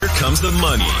comes the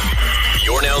money.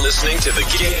 You're now listening to the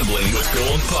Gambling with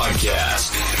Gold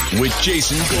podcast with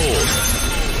Jason Gold.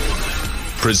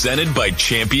 Presented by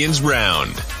Champions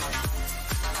Round.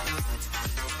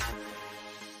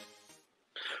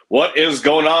 What is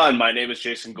going on? My name is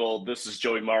Jason Gold. This is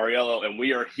Joey Mariello, and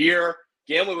we are here,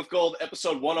 Gambling with Gold,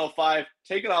 episode 105.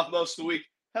 Taking off most of the week.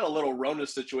 Had a little Rona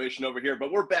situation over here,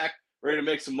 but we're back, ready to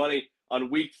make some money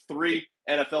on week 3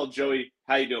 NFL. Joey,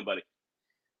 how you doing, buddy?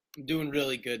 I'm doing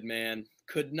really good, man.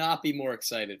 Could not be more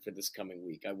excited for this coming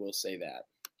week. I will say that.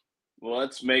 Well,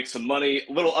 let's make some money.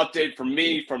 A little update from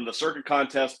me from the circuit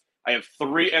contest. I have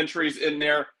 3 entries in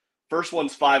there. First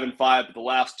one's 5-5, but the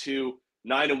last 2,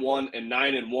 9-1 and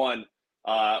 9-1.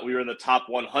 We were in the top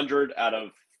 100 out of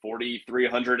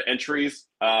 4,300 entries.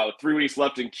 3 weeks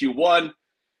left in Q1.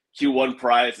 Q1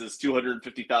 prize is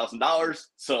 $250,000,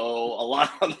 so a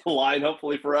lot on the line,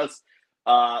 hopefully, for us.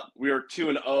 We are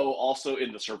 2-0 also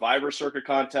in the Survivor Circuit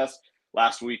contest.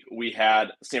 Last week, we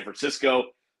had San Francisco.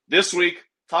 This week,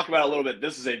 talk about it a little bit.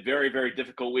 This is a very, very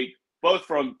difficult week, both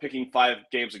from picking 5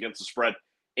 games against the spread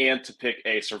and to pick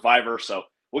a Survivor. So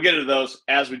we'll get into those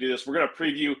as we do this. We're going to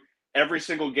preview every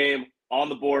single game on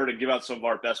the board and give out some of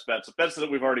our best bets. Bets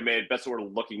that we've already made, bets that we're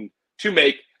looking to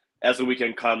make as the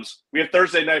weekend comes. We have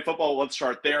Thursday Night Football. Let's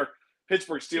start there.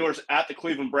 Pittsburgh Steelers at the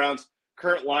Cleveland Browns.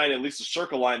 Current line, at least the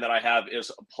circle line that I have,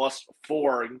 is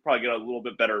 +4. You can probably get a little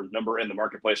bit better number in the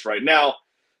marketplace right now.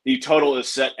 The total is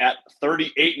set at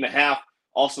 38.5.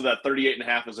 Also, that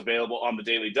 38.5 is available on the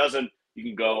Daily Dozen. You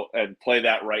can go and play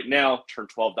that right now. Turn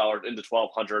 $12 into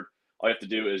 $1,200. All you have to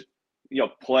do is,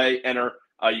 play, enter.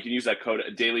 You can use that code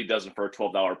Daily Dozen for a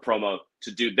 $12 promo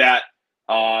to do that.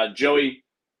 Joey,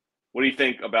 what do you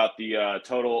think about the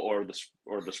total or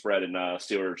the spread in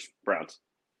Steelers Browns?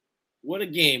 What a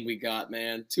game we got,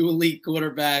 man. 2 elite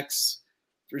quarterbacks,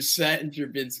 Brissett and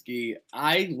Trubisky.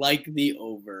 I like the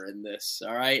over in this,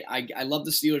 all right? I love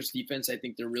the Steelers' defense. I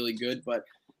think they're really good, but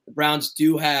the Browns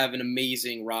do have an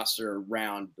amazing roster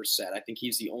around Brissett. I think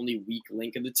he's the only weak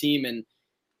link of the team, and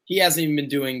he hasn't even been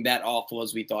doing that awful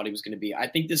as we thought he was going to be. I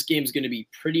think this game is going to be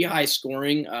pretty high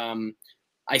scoring.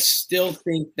 I still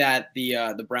think that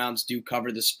the Browns do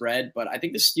cover the spread, but I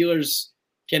think the Steelers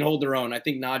can hold their own. I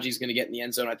think Najee's going to get in the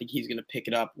end zone. I think he's going to pick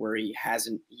it up where he has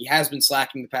been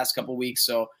slacking the past couple of weeks.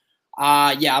 So,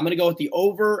 I'm going to go with the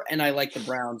over, and I like the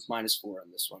Browns -4 on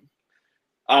this one.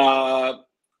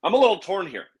 I'm a little torn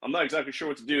here. I'm not exactly sure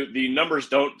what to do. The numbers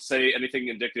don't say anything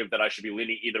indicative that I should be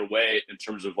leaning either way in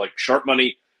terms of sharp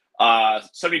money.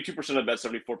 72% of the bet,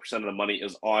 74% of the money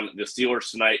is on the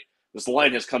Steelers tonight. This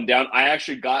line has come down. I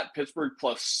actually got Pittsburgh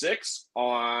 +6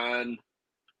 on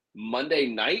Monday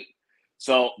night.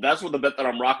 So that's what the bet that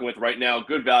I'm rocking with right now.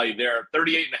 Good value there.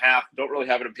 38.5. Don't really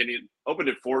have an opinion. Opened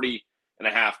at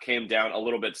 40.5. Came down a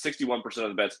little bit. 61% of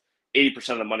the bets.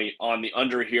 80% of the money on the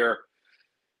under here.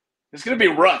 It's going to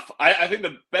be rough. I think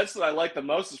the bets that I like the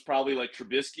most is probably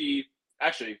Trubisky.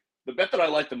 Actually, the bet that I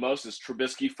like the most is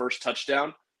Trubisky first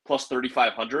touchdown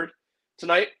 +3,500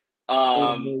 tonight.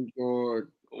 Oh my God.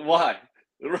 Why?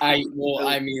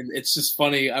 It's just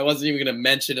funny. I wasn't even going to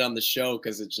mention it on the show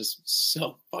because it's just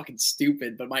so fucking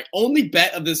stupid. But my only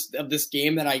bet of this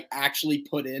game that I actually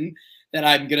put in that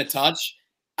I'm going to touch,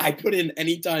 I put in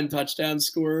anytime touchdown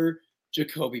scorer,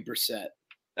 Jacoby Brissett.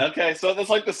 Okay, so that's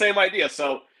the same idea.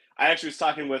 So I actually was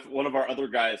talking with one of our other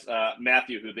guys,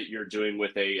 Matthew, that you're doing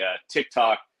with a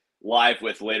TikTok live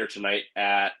with later tonight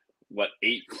at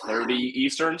 8:30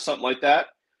 Eastern, something like that.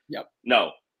 Yep.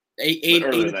 No. 8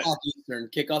 o'clock Eastern.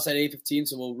 Kickoff's at 8:15,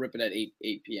 so we'll rip it at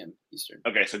 8 p.m. Eastern.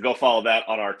 Okay, so go follow that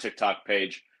on our TikTok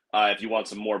page if you want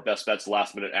some more best bets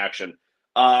last-minute action.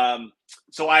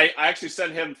 So I actually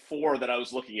sent him 4 that I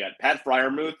was looking at. Pat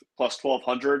Freiermuth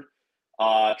 +1,200,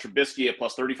 Trubisky at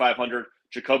 +3,500,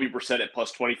 Jacoby Brissett at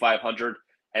 +2,500,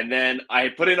 and then I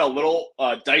put in a little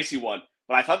dicey one,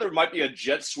 but I thought there might be a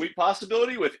jet sweep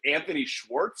possibility with Anthony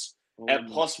Schwartz at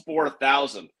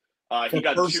 +4,000. He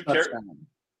got 2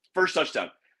 first touchdown.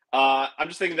 I'm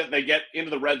just thinking that they get into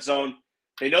the red zone.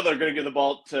 They know they're going to give the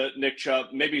ball to Nick Chubb.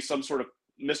 Maybe some sort of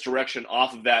misdirection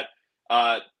off of that.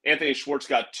 Anthony Schwartz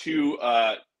got 2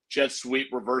 jet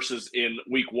sweep reverses in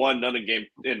week 1, none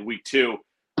in week 2.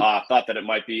 Thought that it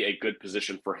might be a good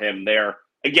position for him there.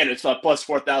 Again, it's a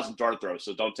 +4,000 dart throw,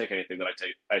 so don't take anything that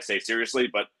I say seriously.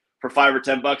 But for $5 or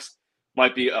 $10,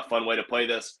 might be a fun way to play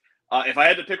this. If I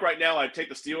had to pick right now, I'd take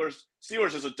the Steelers.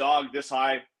 Steelers is a dog this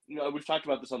high. We've talked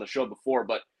about this on the show before,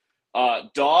 but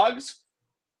dogs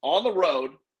on the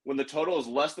road when the total is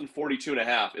less than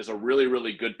 42.5 is a really,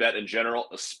 really good bet in general,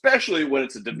 especially when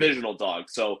it's a divisional dog.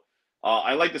 So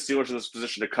I like the Steelers in this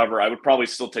position to cover. I would probably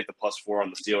still take the +4 on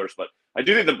the Steelers, but I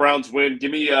do think the Browns win.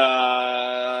 Give me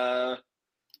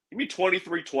me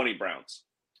 23-20 Browns.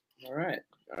 All right.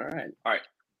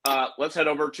 Let's head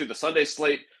over to the Sunday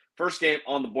slate. First game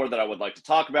on the board that I would like to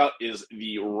talk about is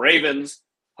the Ravens.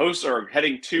 Hosts are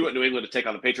heading to New England to take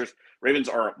on the Patriots. Ravens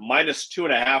are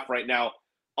 -2.5 right now.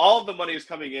 All of the money is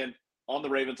coming in on the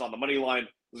Ravens on the money line.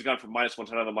 This has gone from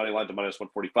 -110 on the money line to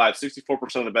 -145.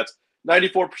 64% of the bets,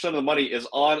 94% of the money is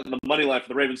on the money line for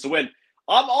the Ravens to win.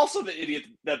 I'm also the idiot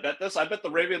that bet this. I bet the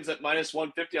Ravens at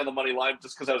 -150 on the money line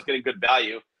just because I was getting good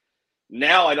value.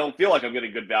 Now I don't feel like I'm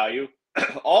getting good value.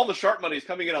 All the sharp money is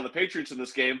coming in on the Patriots in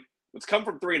this game. It's come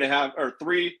from 3.5 or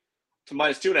 3 to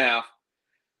 -2.5.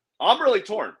 I'm really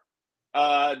torn.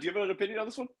 Do you have an opinion on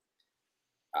this one?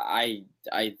 I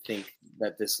think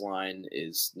that this line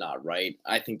is not right.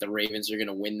 I think the Ravens are going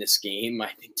to win this game.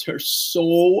 I think they're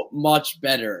so much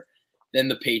better than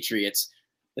the Patriots.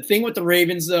 The thing with the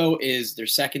Ravens, though, is their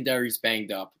secondary's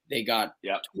banged up. They got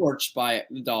torched by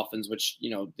the Dolphins, which,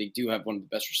 they do have one of the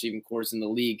best receiving corps in the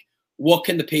league. What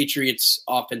can the Patriots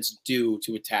offense do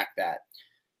to attack that?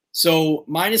 So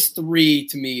 -3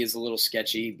 to me is a little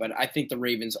sketchy, but I think the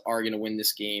Ravens are going to win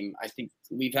this game. I think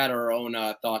we've had our own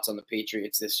thoughts on the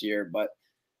Patriots this year, but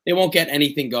they won't get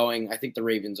anything going. I think the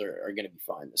Ravens are going to be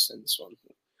fine in this one.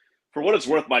 For what it's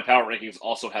worth, my power rankings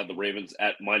also had the Ravens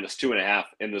at -2.5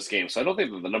 in this game, so I don't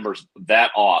think that the number's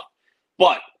that off.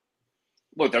 But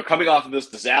look, they're coming off of this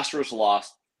disastrous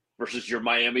loss versus your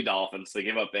Miami Dolphins. They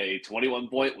gave up a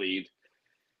 21-point lead.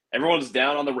 Everyone's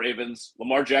down on the Ravens.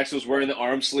 Lamar Jackson was wearing the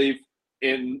arm sleeve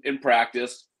in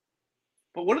practice.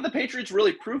 But what did the Patriots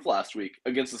really prove last week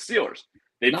against the Steelers?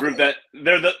 They proved that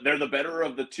they're the better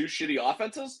of the two shitty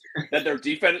offenses, that their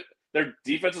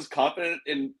defense is confident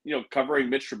in covering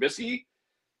Mitch Trubisky.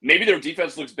 Maybe their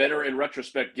defense looks better in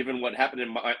retrospect given what happened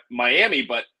in Miami,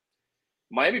 but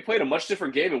Miami played a much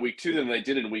different game in week 2 than they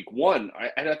did in week 1.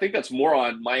 And I think that's more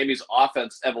on Miami's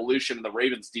offense evolution and the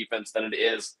Ravens defense than it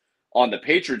is on the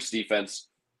Patriots defense.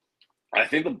 I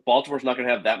think the Baltimore's not going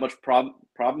to have that much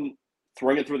problem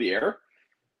throwing it through the air.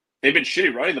 They've been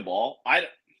shitty running the ball.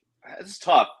 It's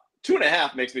tough.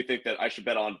 2.5 makes me think that I should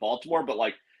bet on Baltimore, but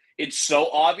it's so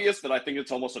obvious that I think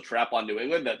it's almost a trap on New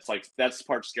England. That's the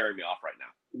part scaring me off right now.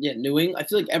 Yeah, New England. I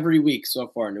feel like every week so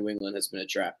far, New England has been a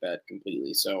trap bet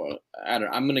completely. So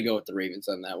I'm going to go with the Ravens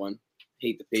on that one.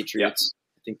 Hate the Patriots.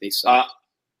 Yeah. I think they suck.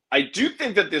 I do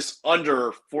think that this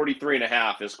under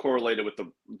 43.5 is correlated with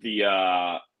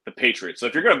the Patriots. So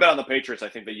if you're going to bet on the Patriots, I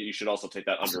think that you should also take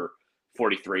that under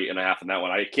 43.5 in that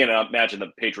one. I can't imagine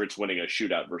the Patriots winning a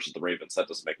shootout versus the Ravens. That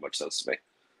doesn't make much sense to me.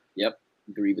 Yep,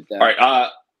 agree with that.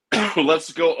 All right,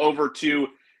 let's go over to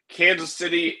Kansas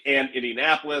City and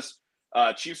Indianapolis.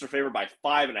 Chiefs are favored by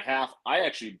 5.5. I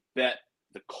actually bet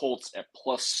the Colts at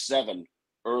 +7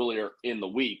 earlier in the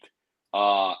week.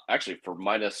 Actually for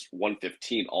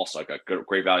 -115 also. I got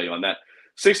great value on that.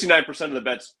 69% of the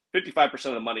bets, 55%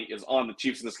 of the money is on the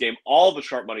Chiefs in this game. All the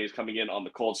sharp money is coming in on the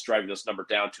Colts, driving this number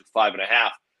down to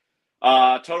 5.5.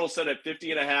 Total set at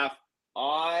 50.5.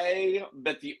 I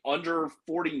bet the under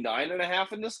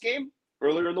 49.5 in this game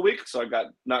earlier in the week, so I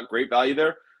got not great value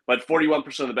there. But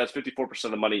 41% of the bets, 54%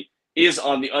 of the money is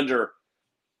on the under.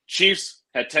 Chiefs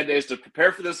had 10 days to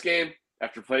prepare for this game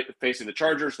after facing the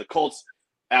Chargers. The Colts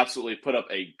absolutely put up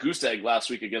a goose egg last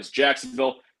week against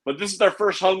Jacksonville, but this is their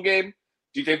first home game.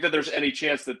 Do you think that there's any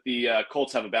chance that the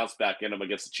Colts have a bounce back in them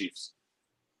against the Chiefs?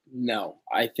 No,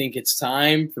 I think it's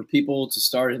time for people to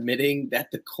start admitting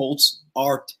that the Colts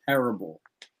are terrible.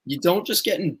 You don't just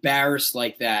get embarrassed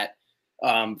like that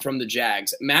from the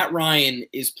Jags. Matt Ryan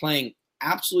is playing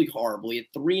absolutely horribly. He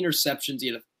had 3 interceptions. He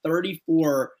had a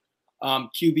 34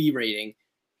 QB rating.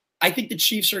 I think the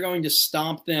Chiefs are going to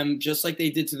stomp them just like they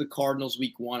did to the Cardinals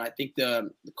week 1. I think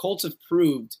the Colts have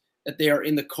proved that they are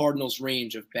in the Cardinals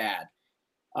range of bad.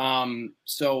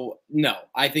 So, no,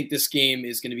 I think this game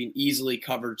is going to be an easily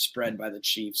covered spread by the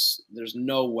Chiefs. There's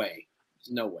no way.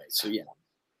 There's no way. So, yeah.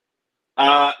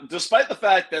 Despite the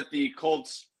fact that the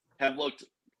Colts have looked,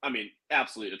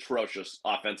 absolutely atrocious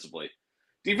offensively,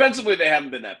 defensively they haven't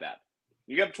been that bad.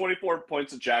 You got 24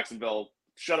 points at Jacksonville,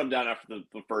 shut them down after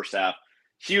the first half.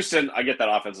 Houston, I get that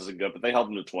offense isn't good, but they held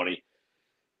them to 20.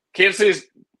 Kansas City's,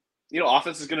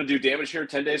 offense is going to do damage here.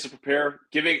 10 days to prepare.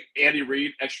 Giving Andy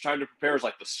Reid extra time to prepare is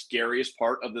the scariest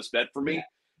part of this bet for me. Yeah.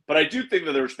 But I do think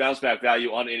that there's bounce back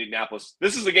value on Indianapolis.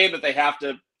 This is a game that they have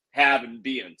to have and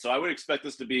be in. So I would expect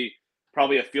this to be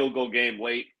probably a field goal game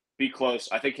late, be close.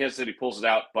 I think Kansas City pulls it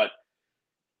out, but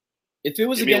if it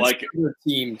was against your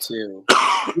team too,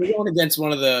 you're going against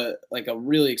one of the a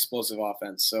really explosive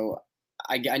offense. So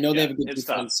I know they have a good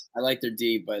defense. Tough. I like their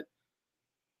D, but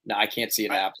no, I can't see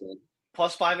it happening.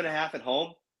 +5.5 at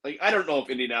home. I don't know if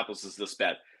Indianapolis is this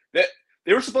bad.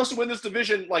 They were supposed to win this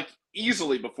division like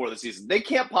easily before the season. They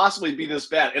can't possibly be this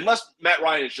bad unless Matt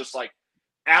Ryan is just like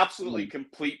absolutely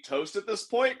complete toast at this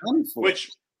point.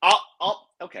 Which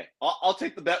I'll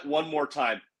take the bet one more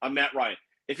time on Matt Ryan.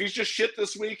 If he's just shit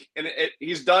this week and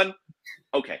he's done,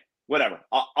 okay, whatever.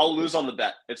 I'll lose on the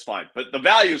bet. It's fine. But the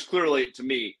value is clearly to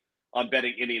me on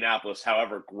betting Indianapolis,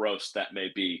 however gross that may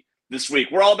be this week.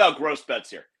 We're all about gross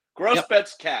bets here. Gross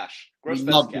bets cash. We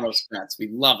love gross bets. We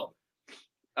love them.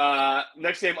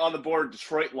 Next game on the board,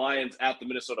 Detroit Lions at the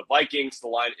Minnesota Vikings. The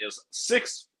line is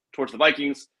 6 towards the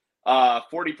Vikings.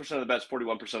 40% of the bets,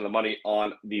 41% of the money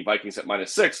on the Vikings at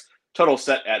 -6. Total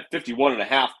set at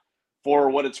 51.5.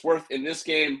 For what it's worth in this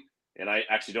game, and I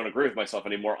actually don't agree with myself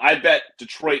anymore, I bet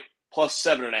Detroit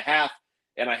 +7.5,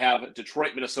 and I have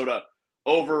Detroit, Minnesota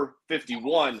over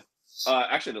 51.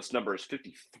 Actually, this number is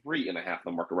 53.5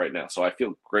 on the market right now, so I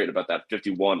feel great about that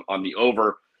 51 on the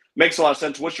over. Makes a lot of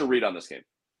sense. What's your read on this game?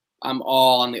 I'm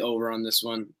all on the over on this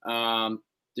one.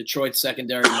 Detroit's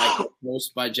secondary might get close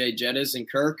by Jay Jettis and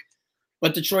Kirk,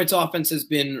 but Detroit's offense has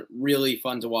been really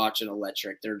fun to watch and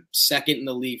electric. They're second in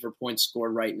the league for points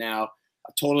scored right now.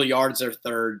 Total yards, they're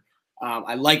third.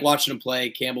 I like watching them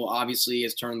play. Campbell obviously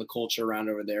has turned the culture around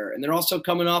over there, and they're also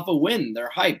coming off a win.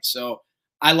 They're hyped, so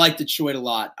I like Detroit a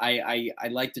lot. I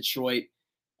like Detroit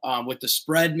with the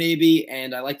spread maybe,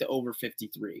 and I like the over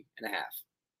 53.5.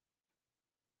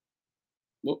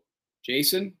 Well,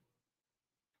 Jason?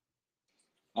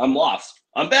 I'm lost.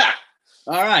 I'm back.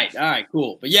 All right,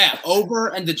 cool. But yeah, over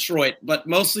and Detroit, but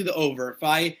mostly the over. If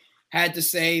I had to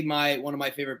say one of my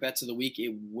favorite bets of the week,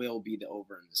 it will be the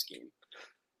over in this game.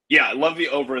 Yeah, I love the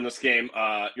over in this game.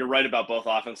 You're right about both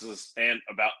offenses and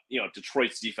about,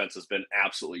 Detroit's defense has been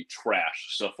absolutely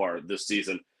trash so far this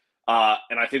season.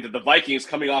 And I think that the Vikings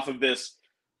coming off of this,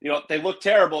 they look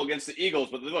terrible against the Eagles,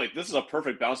 but they're like, this is a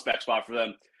perfect bounce back spot for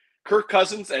them. Kirk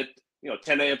Cousins at,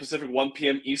 10 a.m. Pacific, 1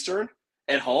 p.m. Eastern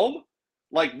at home.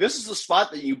 Like, this is the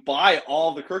spot that you buy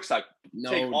all the Kirk stock.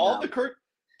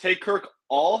 Take Kirk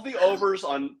all of the overs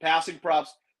on passing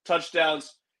props,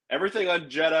 touchdowns, everything on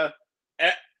Jetta,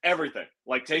 everything.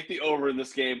 Like, take the over in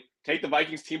this game. Take the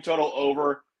Vikings team total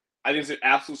over. I think it's an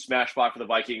absolute smash spot for the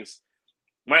Vikings.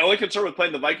 My only concern with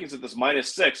playing the Vikings at this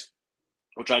 -6,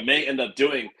 which I may end up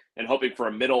doing and hoping for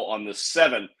a middle on this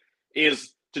 7,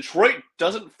 is Detroit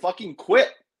doesn't fucking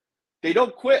quit. They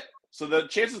don't quit. So the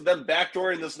chances of them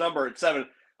backdooring this number at 7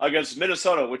 against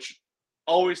Minnesota, which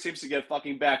always seems to get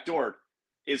fucking backdoored,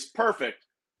 is perfect.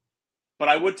 But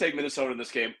I would take Minnesota in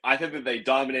this game. I think that they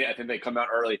dominate. I think they come out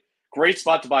early. Great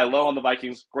spot to buy low on the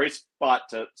Vikings. Great spot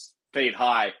to fade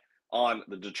high on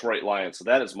the Detroit Lions. So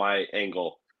that is my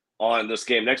angle on this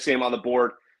game. Next game on the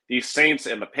board, the Saints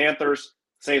and the Panthers.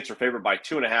 Saints are favored by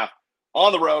 2.5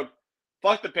 on the road.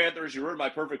 Fuck the Panthers. You ruined my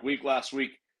perfect week last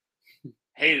week.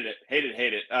 Hated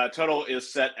it. Total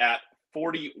is set at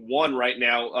 41 right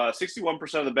now.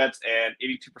 61% of the bets and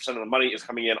 82% of the money is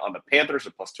coming in on the Panthers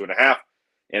at +2.5.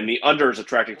 And the under is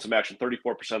attracting some action,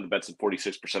 34% of the bets and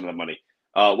 46% of the money.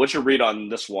 What's your read on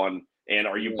this one? And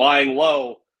are you buying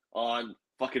low on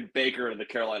fucking Baker and the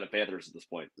Carolina Panthers at this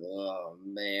point? Oh,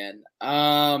 man.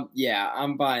 Yeah,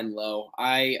 I'm buying low.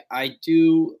 I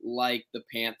do like the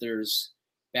Panthers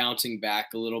bouncing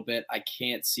back a little bit. I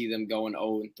can't see them going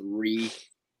 0-3.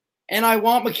 And I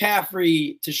want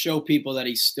McCaffrey to show people that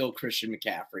he's still Christian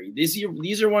McCaffrey.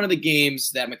 These are one of the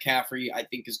games that McCaffrey, I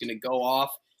think, is going to go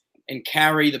off and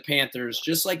carry the Panthers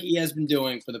just like he has been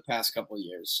doing for the past couple of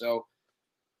years. So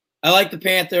I like the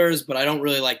Panthers, but I don't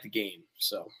really like the game.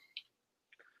 So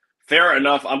fair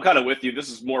enough. I'm kind of with you. This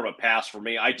is more of a pass for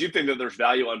me. I do think that there's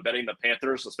value on betting the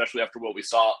Panthers, especially after what we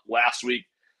saw last week.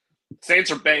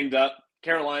 Saints are banged up.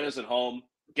 Carolina's at home.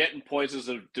 Getting points as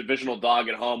a divisional dog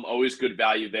at home, always good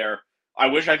value there. I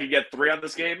wish I could get 3 on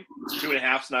this game.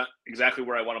 2.5 is not exactly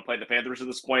where I want to play the Panthers at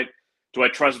this point. Do I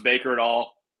trust Baker at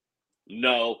all?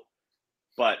 No.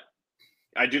 But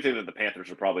I do think that the Panthers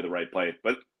are probably the right play.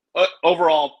 But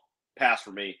overall, pass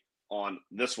for me on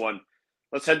this one.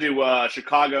 Let's head to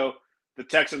Chicago. The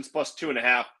Texans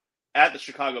 +2.5 at the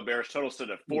Chicago Bears. Total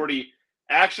stood at 40.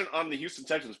 Action on the Houston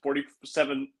Texans,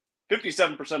 57%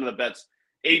 of the bets.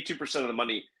 82% of the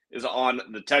money is on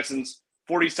the Texans.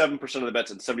 47% of the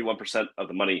bets and 71% of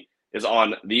the money is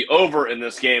on the over in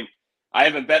this game. I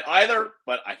haven't bet either,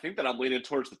 but I think that I'm leaning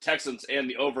towards the Texans and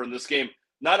the over in this game.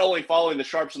 Not only following the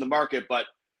sharps in the market, but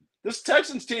this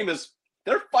Texans team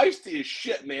they're feisty as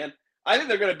shit, man. I think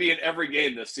they're going to be in every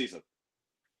game this season.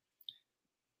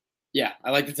 Yeah,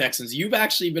 I like the Texans. You've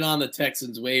actually been on the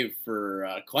Texans wave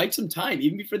for quite some time.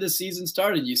 Even before the season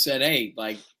started, you said, hey,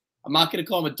 I'm not going to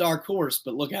call him a dark horse,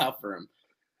 but look out for him.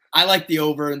 I like the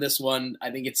over in this one.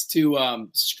 I think it's two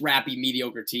scrappy,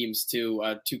 mediocre teams, two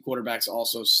quarterbacks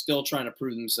also still trying to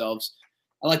prove themselves.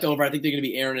 I like the over. I think they're going to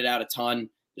be airing it out a ton.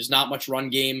 There's not much run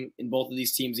game in both of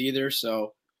these teams either.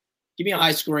 So give me a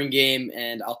high-scoring game,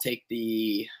 and I'll take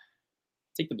the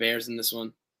Bears in this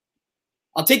one.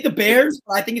 I'll take the Bears,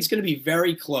 but I think it's going to be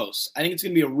very close. I think it's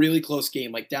going to be a really close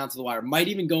game, like down to the wire. Might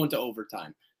even go into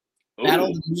overtime. Battle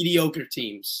of the mediocre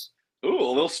teams. Ooh, a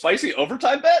little spicy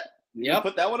overtime bet? Yep.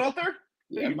 Put that one out there?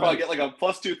 Yeah, you probably get like a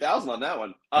plus 2,000 on that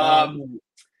one.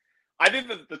 I think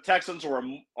that the Texans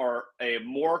are a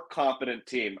more competent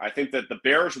team. I think that the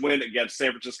Bears win against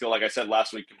San Francisco, like I said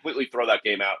last week, completely throw that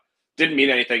game out. Didn't mean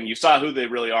anything. You saw who they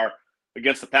really are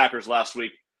against the Packers last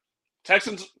week.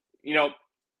 Texans,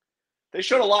 they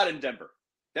showed a lot in Denver.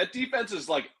 That defense is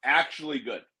like actually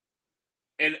good.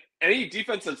 And any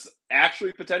defense that's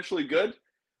actually potentially good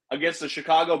against the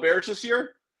Chicago Bears this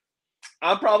year,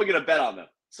 I'm probably going to bet on them.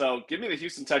 So give me the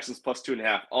Houston Texans plus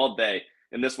 2.5 all day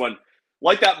in this one.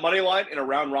 Like that money line in a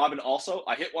round robin also.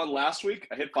 I hit one last week.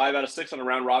 I hit 5 out of 6 on a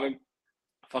round robin.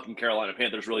 Fucking Carolina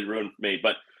Panthers really ruined me,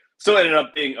 but still ended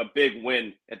up being a big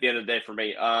win at the end of the day for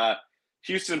me.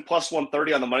 Houston plus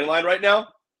 130 on the money line right now.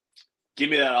 Give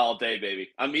me that all day, baby.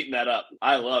 I'm eating that up.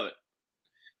 I love it.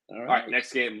 All right,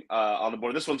 next game on the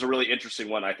board. This one's a really interesting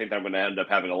one. I think I'm going to end up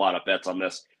having a lot of bets on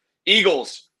this.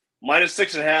 Eagles minus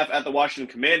 6.5 at the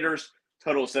Washington Commanders.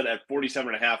 Total set at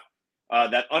 47.5.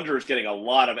 That under is getting a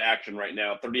lot of action right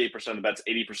now. 38% of the bets,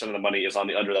 80% of the money is on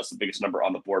the under. That's the biggest number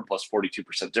on the board, plus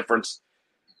 42% difference.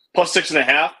 Plus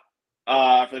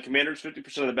 6.5 for the Commanders,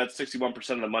 50% of the bets, 61%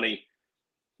 of the money.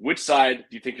 Which side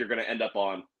do you think you're going to end up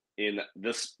on in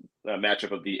this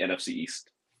matchup of the NFC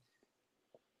East?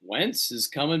 Wentz is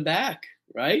coming back,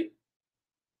 right?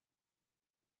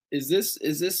 Is this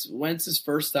Wentz's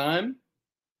first time?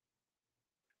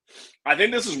 I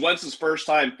think this is Wentz's first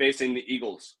time facing the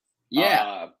Eagles.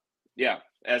 Yeah.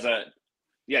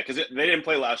 Because they didn't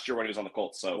play last year when he was on the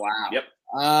Colts. So wow. Yep.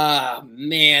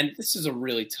 Man, this is a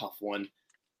really tough one.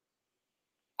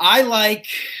 I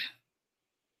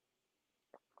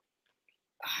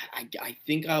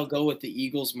think I'll go with the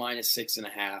Eagles minus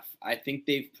 6.5. I think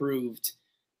they've proved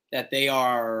that they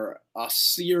are a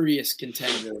serious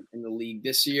contender in the league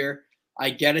this year. I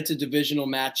get it's a divisional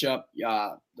matchup.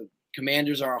 The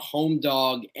Commanders are a home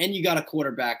dog, and you got a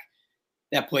quarterback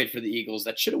that played for the Eagles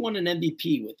that should have won an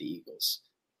MVP with the Eagles.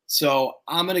 So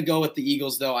I'm going to go with the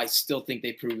Eagles, though. I still think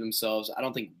they prove themselves. I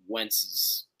don't think Wentz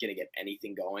is going to get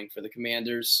anything going for the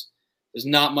Commanders. There's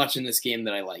not much in this game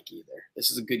that I like either.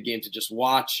 This is a good game to just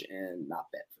watch and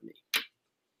not bet for me.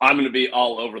 I'm going to be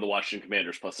all over the Washington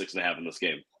Commanders plus 6.5 in this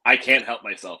game. I can't help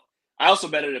myself. I also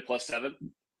bet it at plus 7.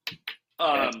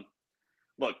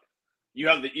 Look, you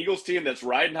have the Eagles team that's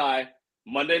riding high.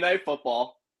 Monday Night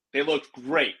Football. They looked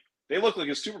great. They look like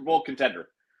a Super Bowl contender.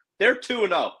 They're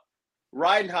 2-0,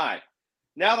 riding high.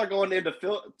 Now they're going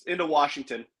into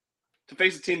Washington to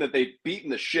face a team that they've beaten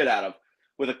the shit out of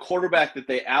with a quarterback that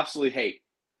they absolutely hate.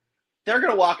 They're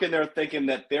going to walk in there thinking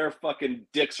that their fucking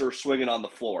dicks are swinging on the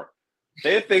floor.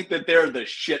 They think that they're the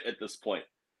shit at this point.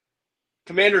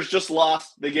 Commanders just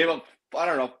lost. They gave up,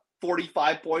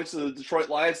 45 points to the Detroit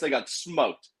Lions. They got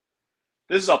smoked.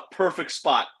 This is a perfect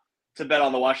spot to bet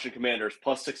on the Washington Commanders,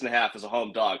 plus 6.5 as a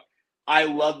home dog. I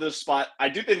love this spot. I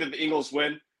do think that the Eagles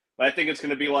win, but I think it's going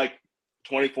to be like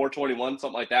 24-21,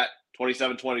 something like that,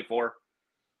 27-24.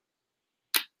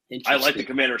 I like the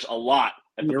Commanders a lot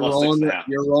at the plus 6.5.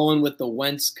 You're rolling with the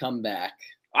Wentz comeback.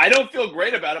 I don't feel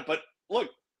great about it, but look,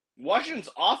 Washington's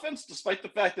offense, despite the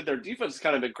fact that their defense has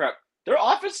kind of been crap, their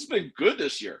offense has been good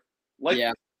this year.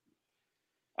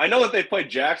 I know that they played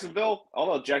Jacksonville,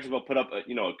 although Jacksonville put up a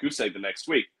goose egg the next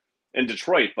week in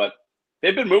Detroit, but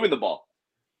they've been moving the ball.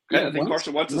 I think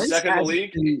Carson Wentz is second in the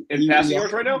league in passing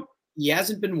yards right now. He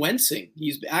hasn't been Wentzing.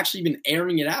 He's actually been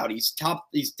airing it out. He's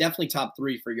definitely top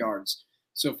 3 for yards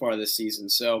so far this season.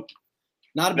 So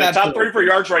not a bad top 3 for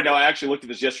yards right now. I actually looked at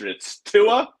this yesterday. It's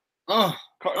Tua,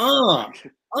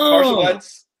 Carson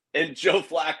Wentz, and Joe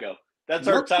Flacco. That's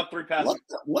our top 3 passers.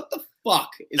 What the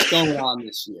fuck is going on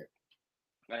this year?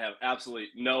 I have absolutely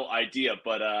no idea,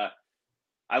 but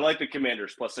I like the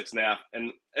Commanders plus 6.5,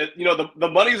 and the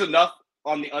money's enough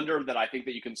on the under that I think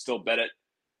that you can still bet it.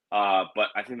 But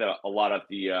I think that a lot of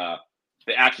the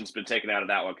action's been taken out of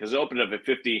that one because it opened up at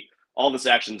 50. All this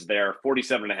action's there,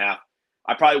 47.5.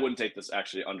 I probably wouldn't take this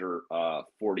actually under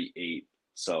 48.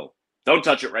 So don't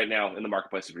touch it right now in the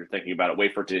marketplace if you're thinking about it.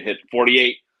 Wait for it to hit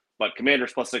 48. But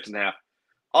Commanders plus 6.5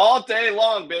 all day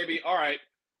long, baby. All right,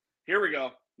 here we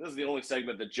go. This is the only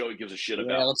segment that Joey gives a shit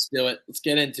about. Yeah, let's do it. Let's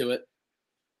get into it.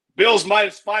 Bills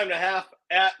minus 5.5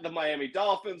 at the Miami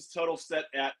Dolphins. Total set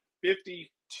at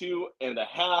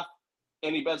 52.5.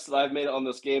 Any bets that I've made on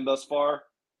this game thus far?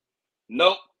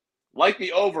 Nope. Like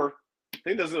the over. I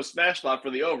think there's no smash spot for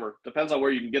the over. Depends on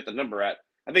where you can get the number at.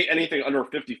 I think anything under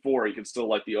 54, you can still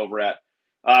like the over at.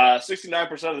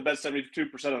 69% of the bets,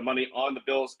 72% of the money on the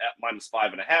Bills at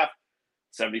 -5.5.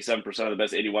 77% of the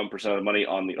bets, 81% of the money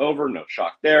on the over. No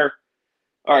shock there.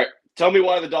 All right. Tell me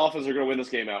why the Dolphins are going to win this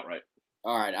game outright.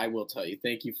 All right, I will tell you.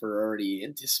 Thank you for already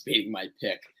anticipating my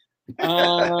pick.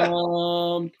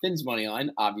 Finn's money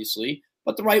line, obviously,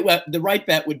 but the right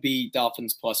bet would be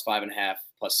Dolphins +5.5,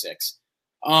 +6,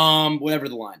 whatever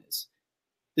the line is.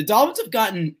 The Dolphins have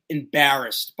gotten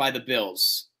embarrassed by the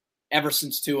Bills ever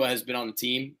since Tua has been on the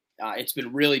team. It's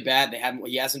been really bad.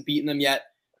 He hasn't beaten them yet,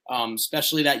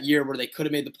 especially that year where they could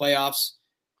have made the playoffs.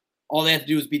 All they had to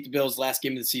do was beat the Bills last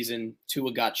game of the season.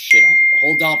 Tua got shit on. The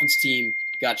whole Dolphins team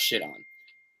got shit on.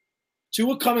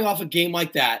 Tua coming off a game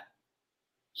like that,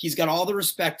 he's got all the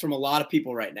respect from a lot of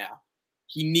people right now.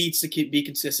 He needs to be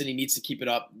consistent. He needs to keep it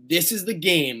up. This is the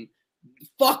game.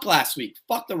 Fuck last week.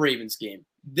 Fuck the Ravens game.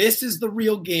 This is the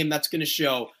real game that's going to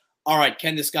show, all right,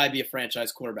 can this guy be a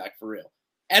franchise quarterback for real?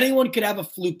 Anyone could have a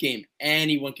fluke game.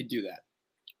 Anyone could do that.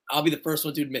 I'll be the first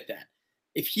one to admit that.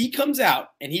 If he comes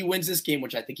out and he wins this game,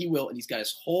 which I think he will, and he's got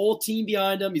his whole team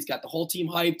behind him, he's got the whole team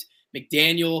hyped,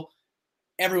 McDaniel,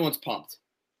 everyone's pumped.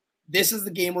 This is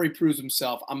the game where he proves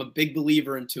himself. I'm a big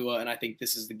believer in Tua, and I think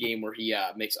this is the game where he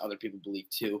makes other people believe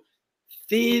too.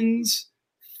 Finn's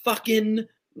fucking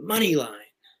money line.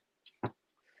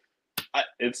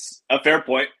 It's a fair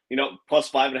point.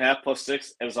 +5.5,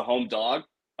 +6 as a home dog.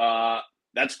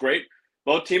 That's great.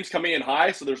 Both teams coming in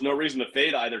high, so there's no reason to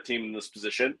fade either team in this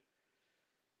position.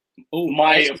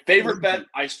 My favorite bet,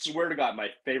 I swear to God, my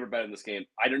favorite bet in this game,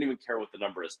 I don't even care what the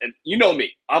number is. And you know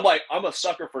me. I'm a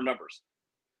sucker for numbers.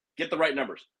 Get the right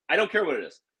numbers. I don't care what it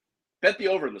is. Bet the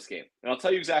over in this game. And I'll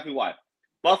tell you exactly why.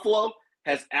 Buffalo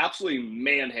has absolutely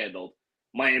manhandled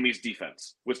Miami's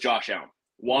defense with Josh Allen.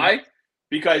 Why?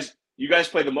 Because you guys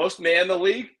play the most man in the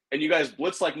league, and you guys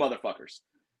blitz like motherfuckers.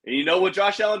 And you know what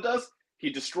Josh Allen does? He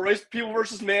destroys people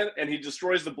versus man, and he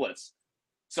destroys the blitz.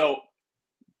 So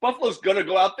Buffalo's going to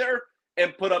go out there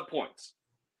and put up points.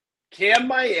 Can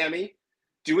Miami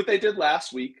do what they did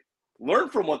last week, learn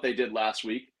from what they did last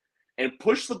week, and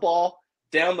push the ball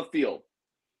down the field?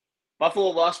 Buffalo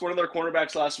lost one of their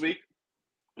cornerbacks last week.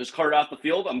 Just carted off the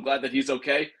field. I'm glad that he's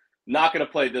okay. Not going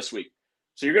to play this week.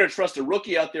 So you're going to trust a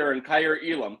rookie out there in Kaiir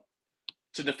Elam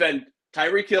to defend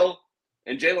Tyreek Hill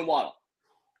and Jalen Waddle.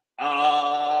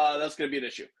 That's going to be an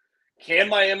issue. Can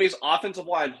Miami's offensive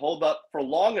line hold up for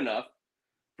long enough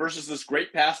versus this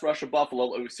great pass rush of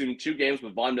Buffalo that we've seen in 2 games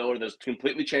with Von Miller that's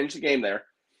completely changed the game there?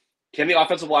 Can the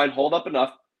offensive line hold up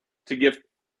enough to give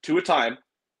Tua time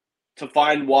to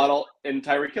find Waddle and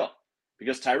Tyreek Hill?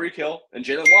 Because Tyreek Hill and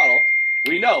Jalen Waddle,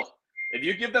 we know if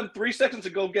you give them 3 seconds to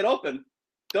go get open,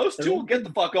 those two will get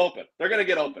the fuck open. They're going to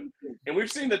get open. And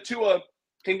we've seen that Tua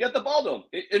can get the ball to him.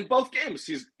 In both games,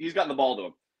 he's gotten the ball to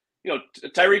him.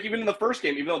 Tyreek, even in the first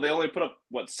game, even though they only put up,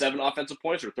 7 offensive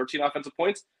points or 13 offensive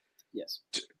points? Yes.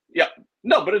 Yeah.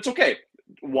 No, but it's okay.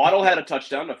 Waddle had a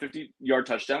touchdown, a 50-yard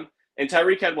touchdown, and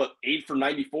Tyreek had, 8 for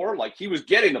 94? He was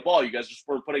getting the ball. You guys just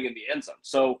weren't putting in the end zone.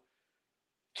 So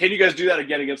can you guys do that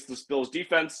again against this Bills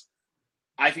defense?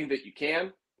 I think that you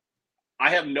can.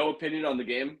 I have no opinion on the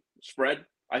game spread.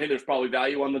 I think there's probably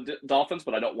value on the Dolphins,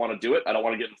 but I don't want to do it. I don't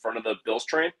want to get in front of the Bills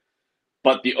train.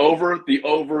 But the over.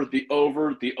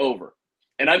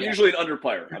 And I'm usually an under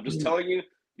player. I'm just telling you,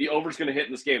 the over's going to hit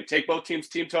in this game. Take both teams'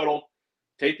 team total.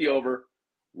 Take the over.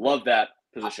 Love that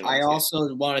position. I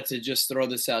also wanted to just throw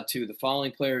this out, too. The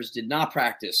following players did not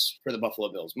practice for the Buffalo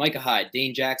Bills: Micah Hyde,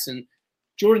 Dane Jackson,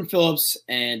 Jordan Phillips,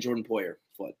 and Jordan Poyer.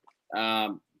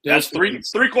 That's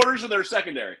three-quarters of their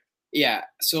secondary. Yeah,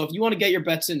 so if you want to get your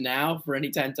bets in now for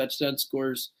anytime touchdown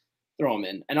scores, throw them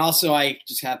in. And also, I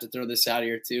just have to throw this out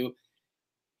here, too.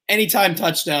 Anytime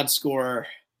touchdown scorer,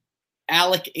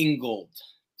 Alec Ingold,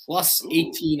 plus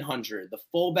 1,800, the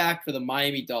fullback for the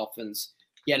Miami Dolphins.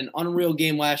 He had an unreal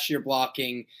game last year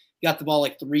blocking. Got the ball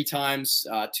 3 times,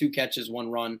 2 catches,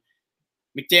 1 run.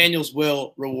 McDaniels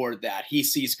will reward that. He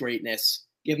sees greatness.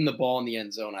 Give him the ball in the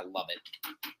end zone. I love it.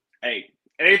 Hey,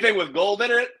 anything with gold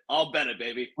in it, I'll bet it,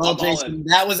 baby. Well, Jason,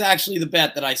 that was actually the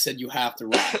bet that I said you have to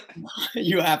run.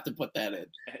 You have to put that in.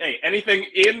 Hey, anything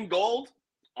in gold,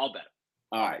 I'll bet it.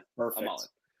 All right, perfect. I'm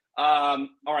all in.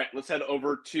 All right, let's head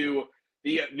over to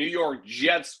the New York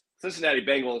Jets, Cincinnati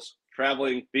Bengals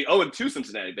traveling, the 0-2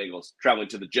 Cincinnati Bengals traveling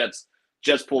to the Jets.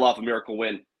 Jets pulled off a miracle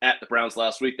win at the Browns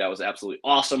last week. That was absolutely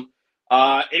awesome.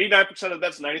 89% of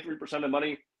bets, 93% of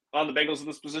money on the Bengals in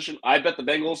this position. I bet the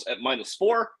Bengals at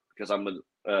 -4 because I'm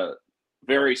a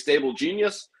very stable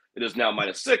genius. It is now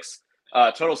 -6.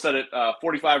 Total set at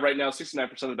 45 right now.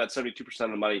 69% of the bet, 72%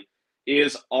 of the money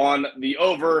is on the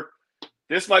over.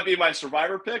 This might be my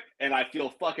survivor pick, and I feel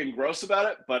fucking gross about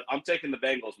it, but I'm taking the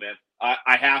Bengals, man.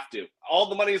 I have to. All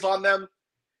the money's on them.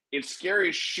 It's scary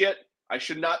as shit. I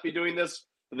should not be doing this.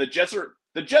 But the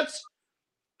Jets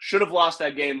should have lost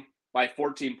that game by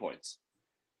 14 points.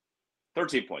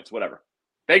 13 points, whatever.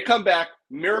 They come back,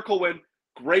 miracle win,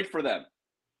 great for them.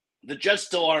 The Jets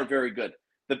still aren't very good.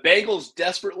 The Bengals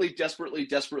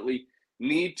desperately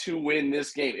need to win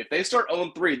this game. If they start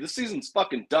 0-3, this season's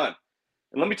fucking done.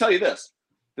 And let me tell you this.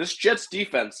 This Jets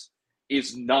defense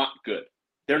is not good.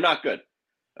 They're not good,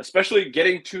 especially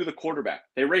getting to the quarterback.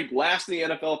 They ranked last in the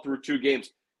NFL through 2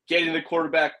 games, getting the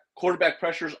quarterback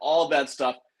pressures, all of that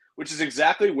stuff, which is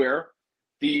exactly where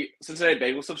the Cincinnati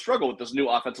Bengals have struggled with this new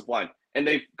offensive line. And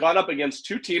they've gone up against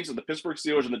 2 teams, the Pittsburgh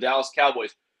Steelers and the Dallas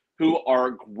Cowboys, who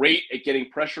are great at getting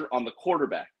pressure on the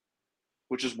quarterback,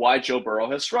 which is why Joe Burrow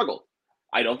has struggled.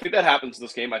 I don't think that happens in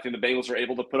this game. I think the Bengals are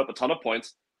able to put up a ton of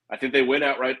points. I think they win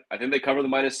outright. I think they cover the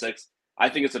 -6. I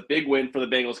think it's a big win for the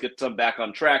Bengals, get them back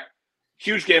on track.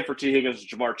 Huge game for T. Higgins and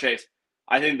Jamar Chase.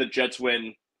 I think the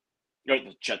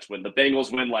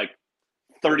Bengals win like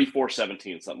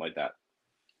 34-17, something like that.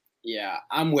 Yeah,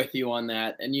 I'm with you on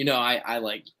that. And,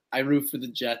 I root for the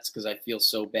Jets because I feel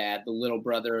so bad, the little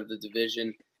brother of the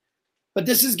division. But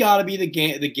this has got to be the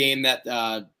game that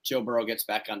Joe Burrow gets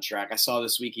back on track. I saw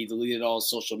this week he deleted all his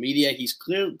social media. He's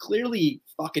clearly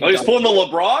fucking. Oh, he's pulling the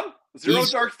LeBron?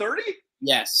 Dark 30?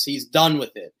 Yes, he's done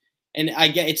with it. And I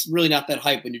get it's really not that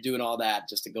hype when you're doing all that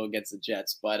just to go against the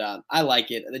Jets. But I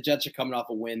like it. The Jets are coming off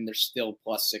a win. They're still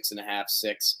 +6.5,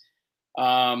 6.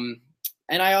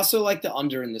 And I also like the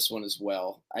under in this one as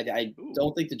well. I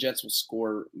don't think the Jets will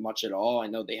score much at all. I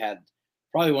know they had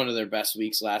probably one of their best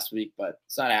weeks last week, but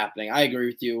it's not happening. I agree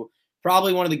with you.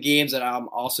 Probably one of the games that I'm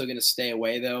also going to stay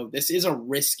away, though. This is a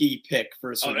risky pick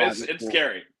for a survivor. It's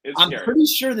scary. I'm pretty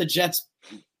sure the Jets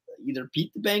either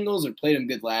beat the Bengals or played them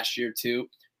good last year, too,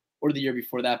 or the year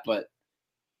before that. But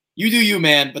you do you,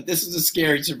 man. But this is a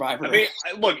scary survivor. I mean,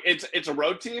 look, it's a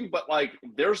road team, but, like,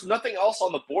 there's nothing else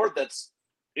on the board that's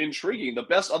intriguing. The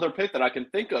best other pick that I can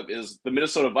think of is the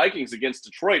Minnesota Vikings against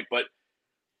Detroit, but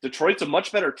Detroit's a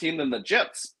much better team than the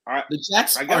Jets. The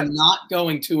Jets are not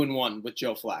going 2-1 with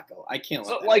Joe Flacco. I can't.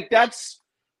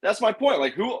 That's my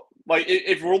point.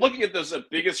 If we're looking at the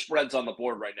biggest spreads on the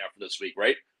board right now for this week,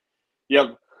 right?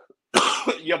 You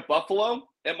have Buffalo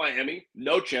at Miami.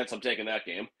 No chance I'm taking that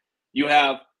game. You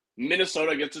have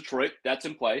Minnesota against Detroit. That's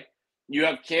in play. You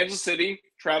have Kansas City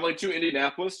traveling to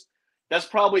Indianapolis. That's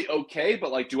probably okay,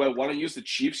 but do I want to use the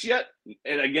Chiefs yet?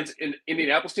 And against an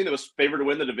Indianapolis team that was favored to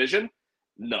win the division?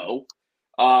 No.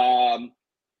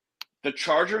 The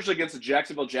Chargers against the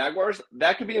Jacksonville Jaguars,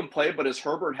 that could be in play, but is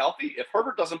Herbert healthy? If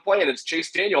Herbert doesn't play and it's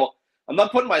Chase Daniel, I'm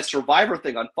not putting my survivor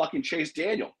thing on fucking Chase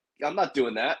Daniel. I'm not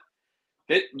doing that.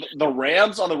 The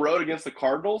Rams on the road against the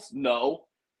Cardinals? No.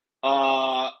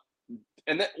 And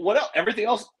then what else? Everything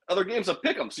else, other games, I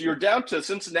pick them. So you're down to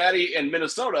Cincinnati and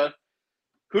Minnesota.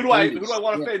 Who do I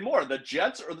want to fade more, the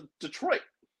Jets or the Detroit?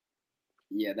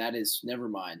 Yeah, that is. Never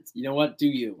mind. You know what? Do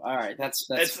you? All right, that's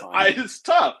fine. It's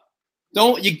tough.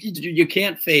 You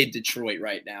can't fade Detroit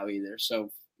right now either.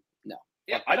 So no.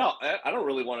 Yeah, I don't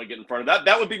really want to get in front of that.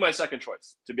 That would be my second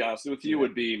choice, to be honest with you.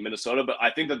 Would be Minnesota, but I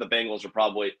think that the Bengals are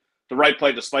probably the right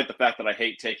play, despite the fact that I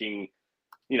hate taking.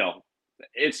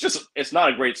 It's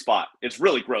not a great spot. It's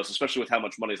really gross, especially with how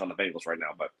much money's on the Bengals right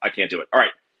now. But I can't do it. All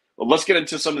right. Well, let's get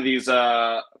into some of these.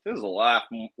 This is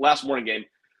the last morning game.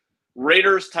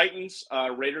 Raiders, Titans.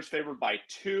 Raiders favored by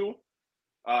 2.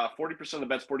 40% of the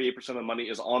bets, 48% of the money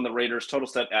is on the Raiders. Total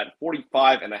set at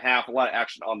 45.5. A lot of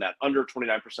action on that. Under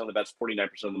 29% of the bets, 49%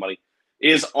 of the money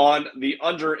is on the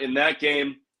under in that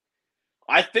game.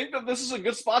 I think that this is a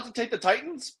good spot to take the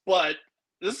Titans, but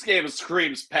this game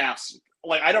screams pass.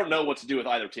 I don't know what to do with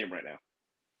either team right now.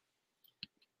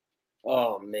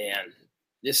 Oh, man.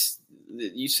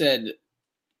 You said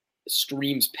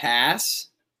screams pass?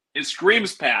 It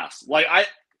screams pass. I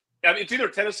mean, it's either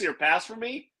Tennessee or pass for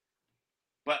me,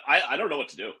 but I don't know what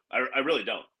to do. I really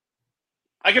don't.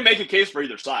 I can make a case for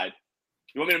either side.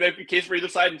 You want me to make a case for either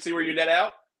side and see where you net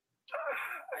out?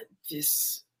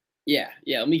 Yeah.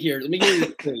 Let me hear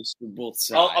the case for both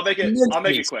sides. I'll make it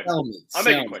quick. I'll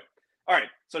make it quick. All right.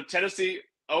 So Tennessee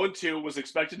 0-2 was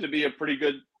expected to be a pretty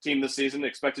good team this season,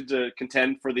 expected to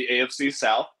contend for the AFC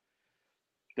South.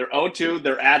 They're 0-2,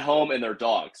 they're at home, and they're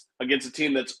dogs against a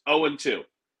team that's 0-2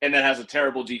 and that has a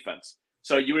terrible defense.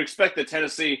 So you would expect that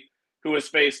Tennessee, who has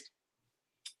faced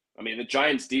 – the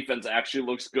Giants' defense actually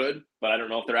looks good, but I don't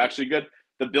know if they're actually good.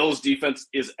 the Bills defense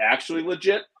is actually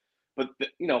legit. But,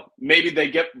 maybe they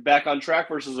get back on track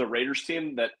versus a Raiders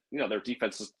team that, their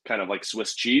defense is kind of like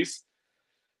Swiss cheese.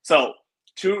 So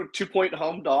 2-point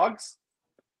home dogs.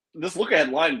 This look-ahead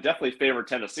line definitely favored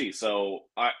Tennessee. So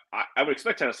I would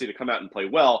expect Tennessee to come out and play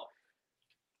well.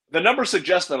 The numbers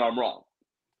suggest that I'm wrong.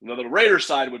 The Raiders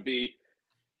side would be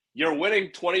you're winning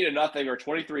 20-0 or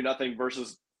 23-0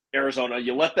 versus Arizona.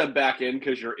 You let them back in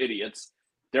because you're idiots.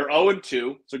 They're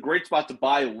 0-2. It's a great spot to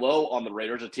buy low on the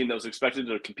Raiders, a team that was expected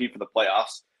to compete for the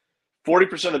playoffs.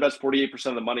 40% of the bets, 48%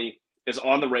 of the money is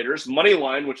on the Raiders. Money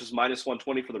line, which is minus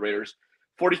 120 for the Raiders.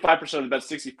 45% of the bets,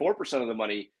 64% of the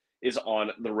money is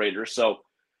on the Raiders. So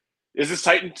is this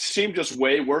Titans team just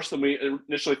way worse than we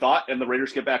initially thought, and the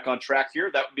Raiders get back on track here?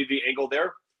 That would be the angle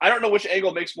there. I don't know which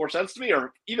angle makes more sense to me,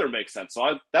 or either makes sense.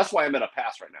 So that's why I'm at a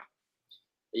pass right now.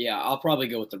 Yeah, I'll probably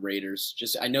go with the Raiders.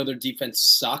 I know their defense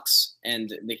sucks,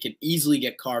 and they could easily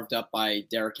get carved up by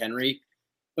Derrick Henry.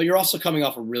 But you're also coming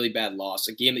off a really bad loss,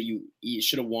 a game that you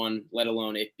should have won, let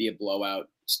alone it be a blowout.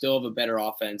 Still have a better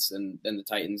offense than the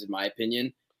Titans, in my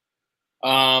opinion.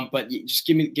 But just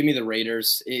give me the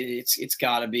Raiders. It's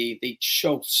got to be. They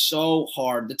choked so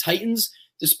hard. The Titans,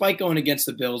 despite going against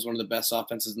the Bills, one of the best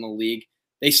offenses in the league,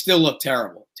 they still look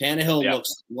terrible. Tannehill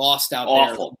looks lost out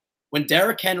Awful. there. When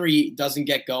Derrick Henry doesn't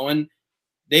get going,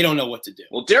 they don't know what to do.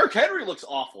 Well, Derrick Henry looks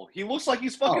awful. He looks like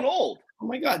he's fucking old. Oh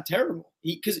my God, terrible.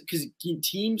 Because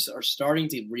teams are starting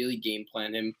to really game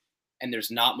plan him, and there's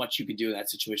not much you can do in that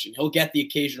situation. He'll get the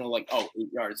occasional 8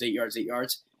 yards, 8 yards, 8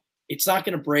 yards. It's not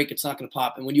going to break. It's not going to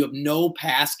pop. And when you have no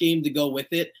pass game to go with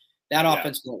it, that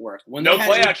offense won't work. No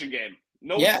play action game.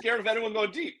 No one's scared of anyone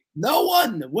going deep. No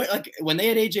one. When they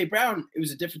had A.J. Brown, it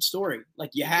was a different story.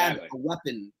 You had a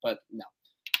weapon, but no.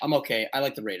 I'm okay. I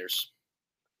like the Raiders.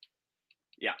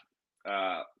 Yeah.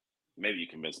 Maybe you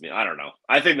convinced me. I don't know.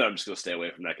 I think that I'm just going to stay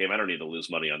away from that game. I don't need to lose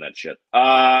money on that shit.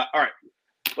 All right.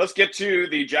 Let's get to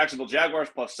the Jacksonville Jaguars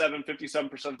 +7,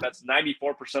 57%. That's 94%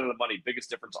 of the money.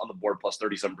 Biggest difference on the board,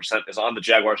 +37% is on the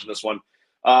Jaguars in this one.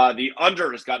 The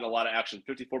under has gotten a lot of action.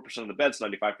 54% of the bets,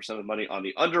 95% of the money on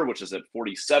the under, which is at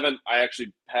 47. I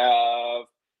actually have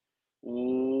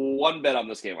one bet on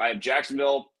this game. I have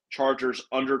Jacksonville Chargers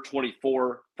under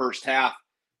 24 first half.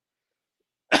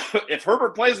 If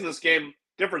Herbert plays in this game,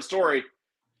 different story.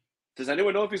 Does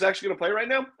anyone know if he's actually going to play right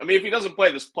now? I mean, if he doesn't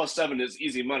play, this +7 is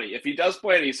easy money. If he does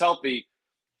play and he's healthy,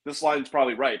 this line's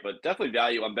probably right, but definitely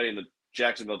value. I'm betting the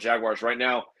Jacksonville Jaguars right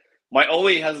now. My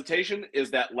only hesitation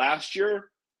is that last year,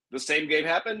 the same game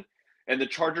happened, and the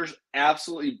Chargers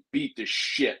absolutely beat the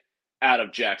shit out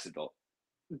of Jacksonville.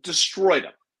 Destroyed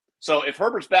them. So if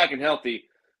Herbert's back and healthy,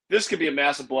 this could be a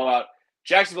massive blowout.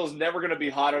 Jacksonville's never going to be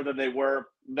hotter than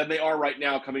they are right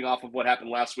now coming off of what happened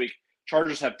last week.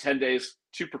 Chargers have 10 days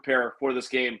to prepare for this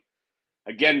game.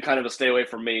 Again, kind of a stay away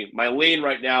from me. My lean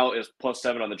right now is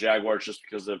 +7 on the Jaguars just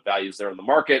because the value's there in the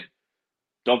market.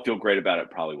 Don't feel great about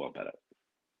it. Probably won't bet it.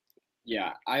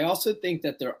 Yeah, I also think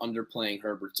that they're underplaying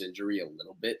Herbert's injury a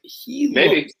little bit. He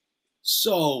looked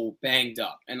so banged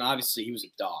up, and obviously he was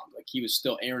a dog. He was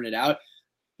still airing it out.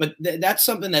 But that's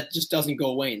something that just doesn't go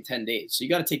away in 10 days. So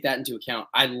you got to take that into account.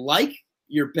 I like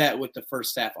your bet with the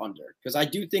first half under because I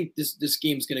do think this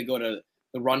game's going to go to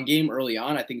the run game early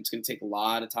on. I think it's going to take a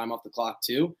lot of time off the clock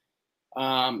too.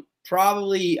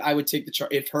 Probably I would take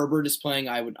if Herbert is playing,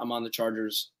 I'm on the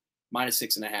Chargers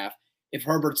 -6.5. If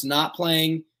Herbert's not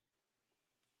playing,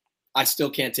 I still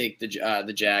can't take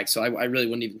the Jags. So I really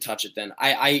wouldn't even touch it then.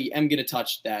 I am going to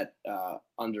touch that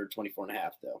under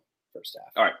 24.5 though, first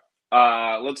half. All right.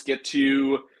 Let's get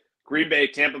to Green Bay,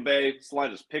 Tampa Bay. This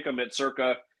line is pick 'em at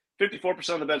circa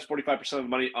 54% of the bets, 45% of the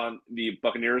money on the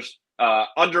Buccaneers.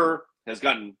 Under has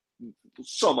gotten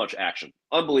so much action.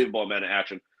 Unbelievable amount of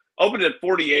action. Opened at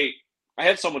 48. I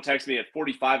had someone text me at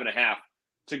 45.5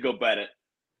 to go bet it.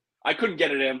 I couldn't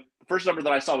get it in. The first number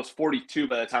that I saw was 42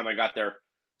 by the time I got there.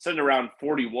 Sitting around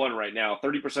 41 right now.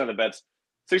 30% of the bets,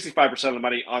 65% of the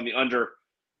money on the under.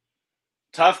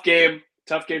 Tough game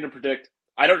to predict.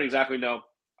 I don't exactly know.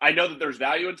 I know that there's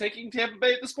value in taking Tampa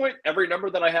Bay at this point. Every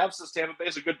number that I have says Tampa Bay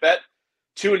is a good bet.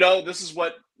 2-0, this is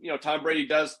what Tom Brady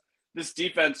does. This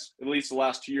defense, at least the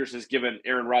last 2 years, has given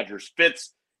Aaron Rodgers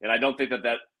fits, and I don't think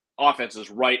that offense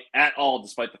is right at all,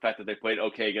 despite the fact that they played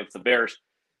okay against the Bears.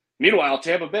 Meanwhile,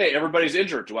 Tampa Bay, everybody's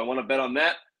injured. Do I want to bet on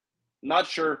that? Not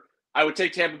sure. I would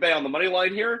take Tampa Bay on the money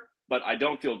line here, but I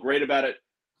don't feel great about it.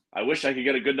 I wish I could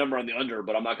get a good number on the under,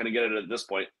 but I'm not going to get it at this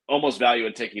point. Almost value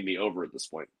in taking the over at this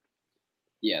point.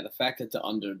 Yeah, the fact that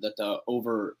the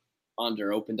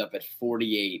over-under opened up at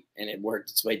 48 and it worked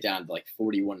its way down to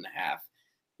 41.5.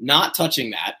 Not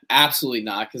touching that. Absolutely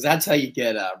not, because that's how you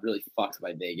get really fucked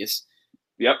by Vegas.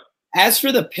 Yep. As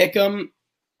for the pick'em,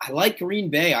 I like Green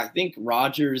Bay. I think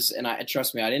Rodgers, and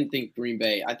trust me, I didn't think Green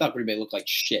Bay. I thought Green Bay looked like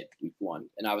shit week 1,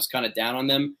 and I was kind of down on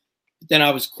them. But then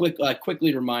I was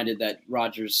quickly reminded that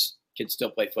Rodgers can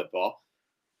still play football.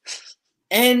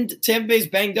 And Tampa Bay's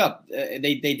banged up.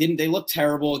 They looked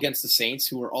terrible against the Saints,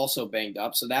 who were also banged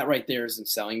up. So that right there isn't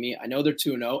selling me. I know they're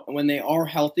 2-0, and when they are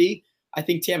healthy, I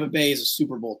think Tampa Bay is a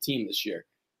Super Bowl team this year.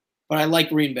 But I like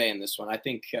Green Bay in this one. I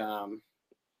think I'm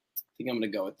going to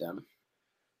go with them.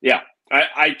 Yeah,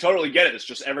 I totally get it. It's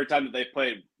just every time that they've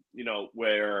played,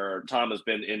 where Tom has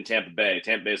been in Tampa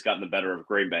Bay's gotten the better of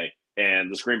Green Bay,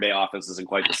 and this Green Bay offense isn't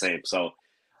quite the same. So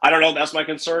I don't know. That's my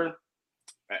concern.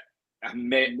 I'm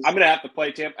going to have to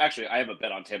play Tampa. Actually, I have a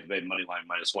bet on Tampa Bay money line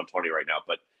 -120 right now,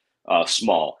 but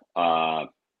small. I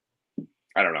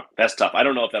don't know. That's tough. I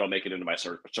don't know if that'll make it into my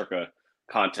circa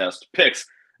contest picks.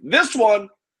 This one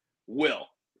will.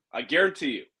 I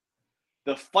guarantee you.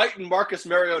 The fighting Marcus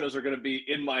Mariotas are going to be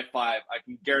in my 5. I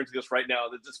can guarantee this right now.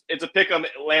 It's a pick on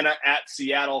Atlanta at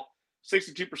Seattle.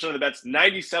 62% of the bets,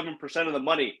 97% of the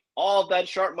money. All of that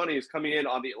sharp money is coming in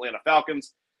on the Atlanta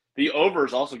Falcons. The over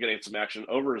is also getting some action.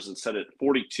 Over is set at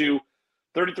 42.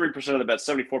 33% of the bets,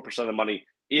 74% of the money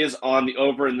is on the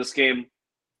over in this game.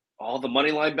 All the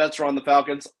money line bets are on the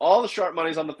Falcons. All the sharp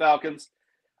money is on the Falcons.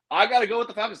 I got to go with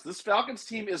the Falcons. This Falcons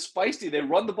team is feisty. They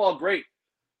run the ball great.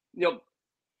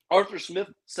 Arthur Smith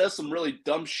says some really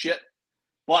dumb shit,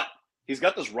 but he's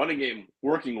got this running game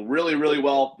working really, really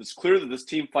well. It's clear that this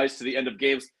team fights to the end of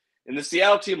games. And the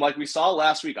Seattle team, like we saw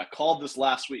last week, I called this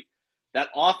last week, that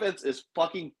offense is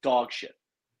fucking dog shit.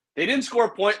 They didn't score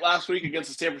a point last week against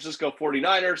the San Francisco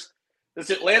 49ers. This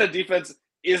Atlanta defense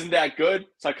isn't that good,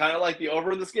 so I kind of like the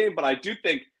over in this game, but I do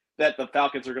think that the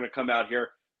Falcons are going to come out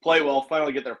here, play well,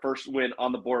 finally get their first win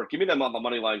on the board. Give me them on the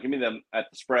money line. Give me them at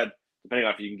the spread. Depending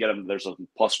on if you can get them, there's some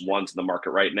 +1s in the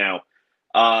market right now.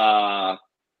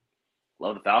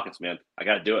 Love the Falcons, man. I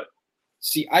got to do it.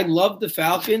 See, I love the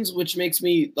Falcons, which makes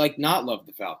me not love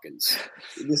the Falcons.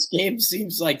 This game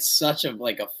seems like such a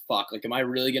fuck. Am I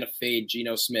really going to fade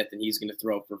Geno Smith and he's going to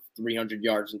throw for 300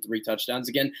 yards and 3 touchdowns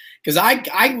again? Because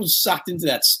I was sucked into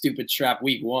that stupid trap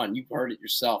week 1. You heard it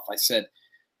yourself. I said,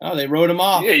 oh, they wrote him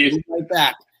off. Yeah, you right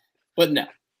back. But no,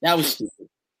 that was stupid.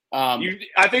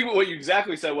 I think what you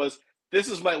exactly said was, this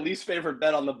is my least favorite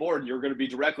bet on the board. You're going to be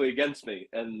directly against me.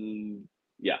 And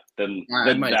yeah, then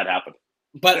that happened.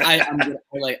 But I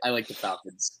like the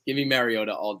Falcons. Give me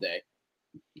Mariota all day.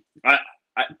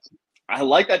 I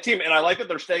like that team, and I like that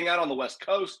they're staying out on the West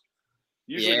Coast.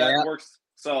 Usually that works.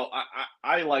 So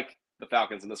I like the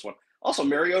Falcons in this one. Also,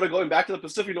 Mariota going back to the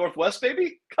Pacific Northwest,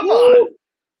 baby. Come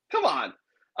on.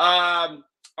 All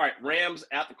right, Rams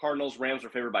at the Cardinals. Rams are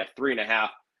favored by 3.5.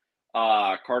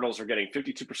 Cardinals are getting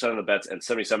 52% of the bets and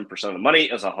 77% of the money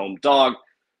as a home dog.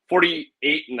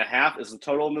 48.5 is the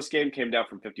total in this game. Came down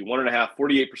from 51.5.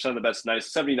 48% of the bets,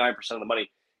 79% of the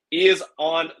money is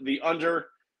on the under.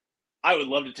 I would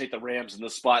love to take the Rams in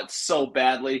this spot so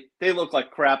badly. They look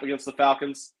like crap against the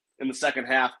Falcons in the second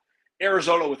half.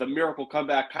 Arizona with a miracle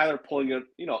comeback. Kyler pulling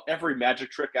every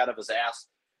magic trick out of his ass.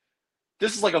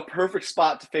 This is like a perfect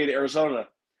spot to fade Arizona.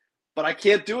 But I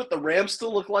can't do it. The Rams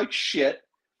still look like shit.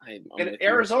 And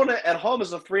Arizona at home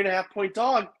is a 3.5-point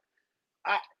dog.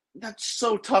 That's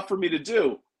so tough for me to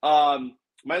do. My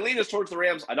lean is towards the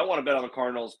Rams. I don't want to bet on the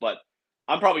Cardinals, but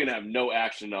I'm probably going to have no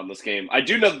action on this game. I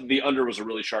do know that the under was a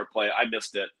really sharp play. I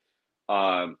missed it.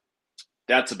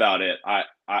 That's about it.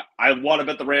 I want to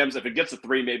bet the Rams. If it gets to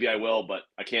 3, maybe I will, but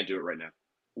I can't do it right now.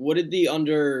 What did the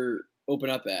under open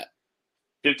up at?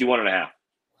 51.5.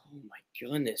 Oh my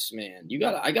goodness, man!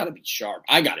 I gotta be sharp.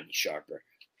 I gotta be sharper.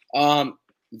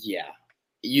 Yeah,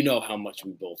 you know how much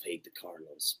we both hate the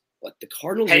Cardinals, but the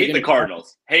Cardinals hate the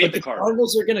Cardinals. The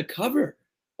Cardinals are gonna cover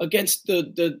against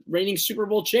the reigning Super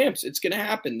Bowl champs. It's gonna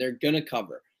happen. They're gonna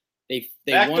cover. They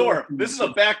backdoor. This is a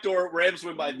backdoor. Rams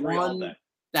win by 3 all day.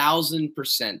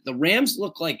 1,000%. The Rams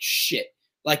look like shit.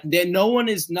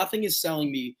 Nothing is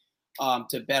selling me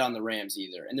to bet on the Rams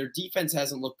either. And their defense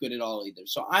hasn't looked good at all either.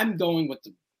 So I'm going with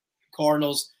the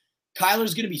Cardinals.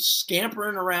 Kyler's going to be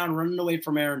scampering around, running away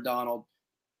from Aaron Donald.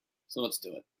 So let's do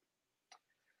it.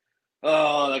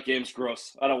 Oh, that game's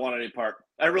gross. I don't want any part.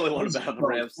 I really want to bet on the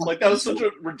Rams. That was such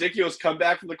a ridiculous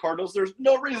comeback from the Cardinals. There's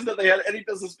no reason that they had any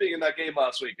business being in that game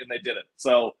last week, and they did it.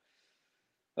 So,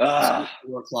 4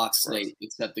 o'clock slate,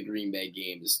 except the Green Bay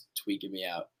game is tweaking me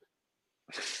out.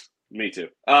 Me too.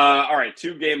 All right,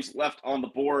 2 games left on the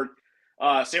board.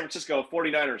 San Francisco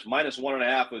 49ers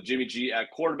 -1.5 with Jimmy G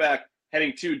at quarterback,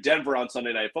 heading to Denver on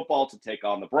Sunday Night Football to take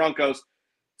on the Broncos.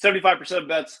 75% of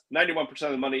bets, 91%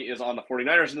 of the money is on the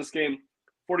 49ers in this game.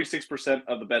 46%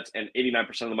 of the bets and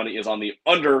 89% of the money is on the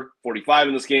under 45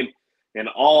 in this game. And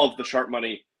all of the sharp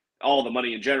money, all the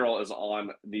money in general is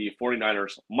on the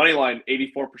 49ers money line,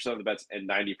 84% of the bets and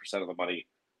 90% of the money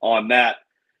on that.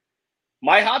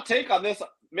 My hot take on this,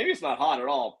 maybe it's not hot at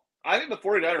all. I think the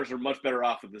 49ers are much better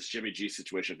off with this Jimmy G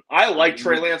situation. I like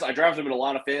Trey Lance. I drafted him in a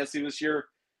lot of fantasy this year.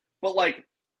 But, like,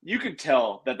 you could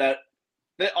tell that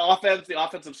the offense, the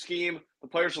offensive scheme, the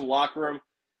players in the locker room,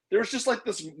 there's just like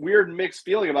this weird mixed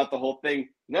feeling about the whole thing.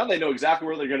 Now they know exactly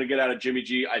where they're going to get out of Jimmy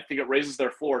G. I think it raises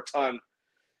their floor a ton.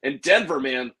 And Denver,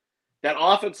 man, that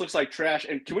offense looks like trash.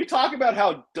 And can we talk about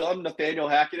how dumb Nathaniel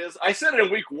Hackett is? I said it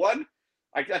in week 1.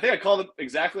 I think I called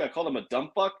him a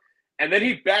dumb fuck. And then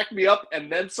he backed me up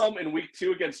and then some in week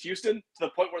 2 against Houston to the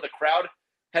point where the crowd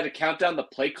had to count down the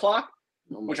play clock,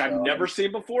 which I've never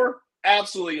seen before.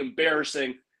 Absolutely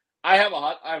embarrassing. I have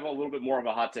a little bit more of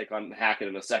a hot take on Hackett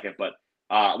in a second, but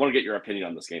I want to get your opinion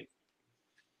on this game.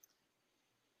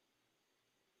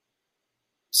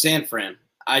 San Fran.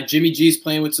 Jimmy G's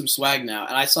playing with some swag now,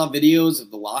 and I saw videos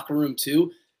of the locker room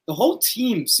too. The whole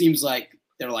team seems like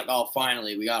they're like, "Oh,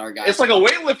 finally, we got our guy." It's like a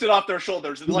weight lifted off their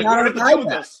shoulders. It's like, what are we doing with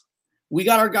this? We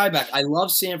got our guy back. I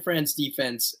love San Fran's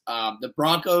defense. The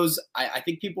Broncos, I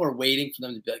think people are waiting for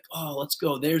them to be like, "Oh, let's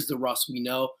go. There's the Russ we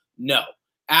know." No,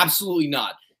 absolutely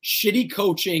not. Shitty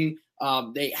coaching.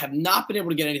 They have not been able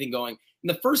to get anything going. In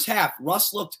the first half,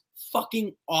 Russ looked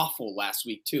fucking awful last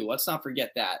week too. Let's not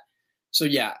forget that. So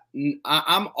yeah,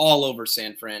 I'm all over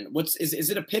San Fran. Is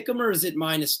it a pick'em or is it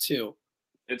 -2?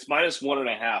 It's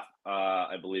 -1.5.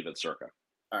 I believe it's circa.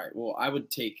 All right. Well, I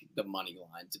would take the money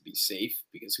line to be safe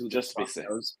because who just to be safe.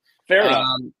 Knows? Fair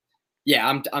enough.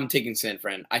 Yeah, I'm taking San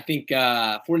Fran. I think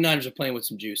 49ers are playing with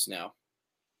some juice now.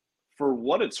 For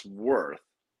what it's worth,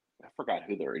 I forgot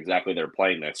who they're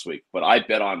playing next week, but I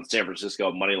bet on San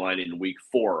Francisco money line in week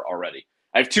 4 already.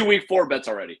 I have 2 week 4 bets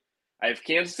already. I have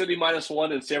Kansas City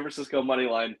 -1 and San Francisco money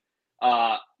line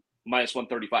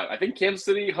 -135. I think Kansas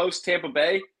City hosts Tampa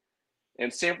Bay,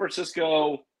 and San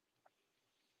Francisco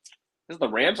is the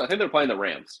Rams. I think they're playing the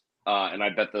Rams, and I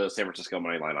bet the San Francisco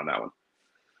money line on that one.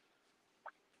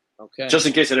 Okay. Just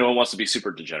in case anyone wants to be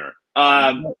super degenerate.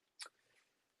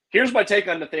 Here's my take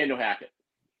on Nathaniel Hackett.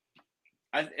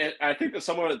 I think that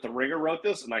someone at The Ringer wrote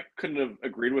this, and I couldn't have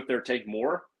agreed with their take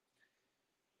more.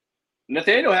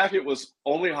 Nathaniel Hackett was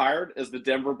only hired as the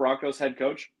Denver Broncos head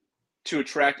coach to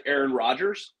attract Aaron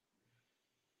Rodgers.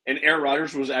 And Aaron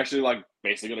Rodgers was actually like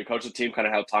basically going to coach the team kind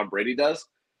of how Tom Brady does.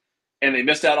 And they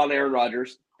missed out on Aaron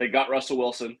Rodgers. They got Russell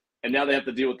Wilson. And now they have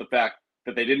to deal with the fact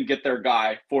that they didn't get their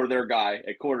guy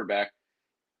at quarterback.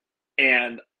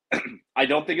 And I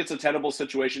don't think it's a tenable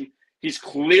situation. He's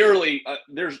clearly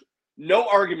there's no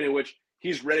argument in which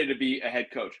he's ready to be a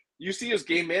head coach. You see his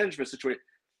game management situation.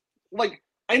 Like,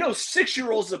 I know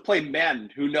 6-year-olds that play Madden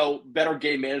who know better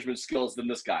game management skills than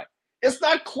this guy. It's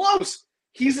not close.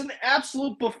 He's an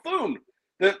absolute buffoon.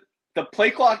 The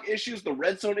play clock issues, the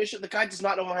red zone issue, the guy does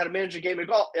not know how to manage a game at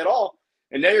all.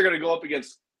 And now you're going to go up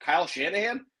against Kyle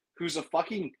Shanahan, who's a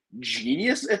fucking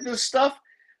genius at this stuff.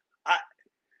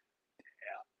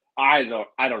 I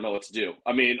don't know what to do.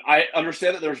 I mean, I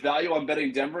understand that there's value on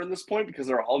betting Denver in this point because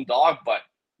they're a home dog, but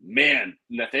man,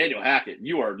 Nathaniel Hackett,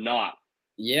 you are not.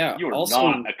 Yeah. You are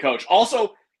not a coach.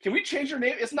 Also, can we change your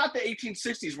name? It's not the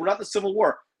 1860s. We're not the Civil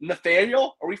War.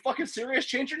 Nathaniel, are we fucking serious?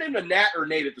 Change your name to Nat or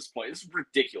Nate at this point. This is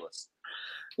ridiculous.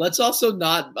 Let's also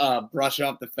not brush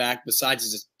off the fact, besides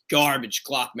his garbage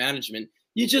clock management,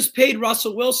 you just paid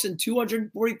Russell Wilson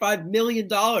 $245 million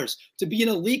to be an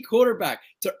elite quarterback,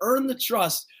 to earn the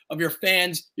trust of your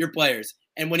fans, your players.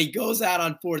 And when he goes out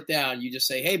on 4th down, you just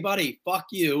say, hey, buddy, fuck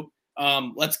you.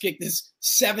 Let's kick this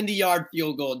 70-yard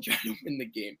field goal and try to win the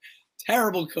game.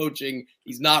 Terrible coaching.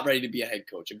 He's not ready to be a head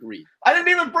coach. Agreed. I didn't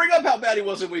even bring up how bad he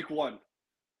was in week 1.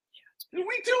 In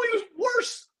week 2, he was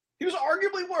worse. He was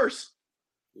arguably worse.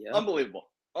 Yeah.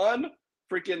 Unbelievable.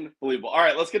 Unfreaking believable. All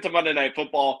right, let's get to Monday Night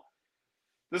Football.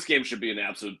 This game should be an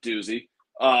absolute doozy.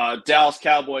 Dallas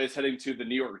Cowboys heading to the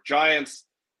New York Giants.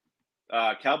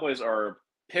 Cowboys are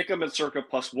pick them at circa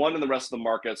 +1 in the rest of the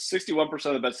markets. 61%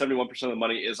 of the bet, 71% of the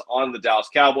money is on the Dallas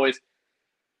Cowboys.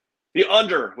 The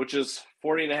under, which is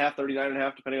 40.5,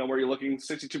 39.5, depending on where you're looking.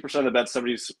 62% of the bet,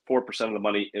 74% of the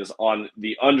money is on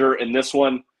the under in this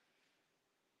one.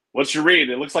 What's your read?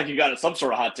 It looks like you got some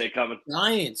sort of hot take coming.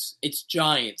 Giants. It's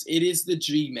Giants. It is the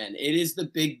G-men. It is the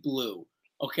big blue.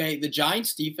 Okay? The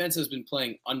Giants defense has been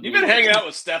playing unbelievable. You've been hanging out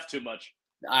with Steph too much.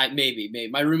 Maybe.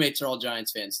 My roommates are all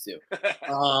Giants fans too.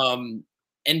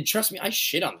 And trust me, I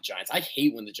shit on the Giants. I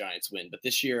hate when the Giants win, but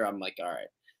this year I'm like, all right.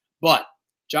 But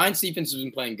Giants defense has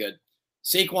been playing good.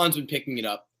 Saquon's been picking it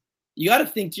up. You got to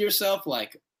think to yourself,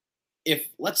 like, if,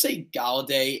 let's say,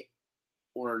 Galladay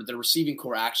or the receiving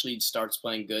core actually starts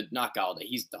playing good, not Galladay,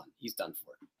 he's done. He's done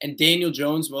for it. And Daniel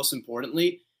Jones, most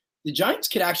importantly, the Giants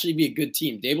could actually be a good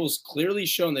team. Daboll's clearly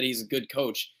shown that he's a good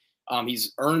coach.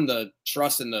 He's earned the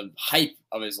trust and the hype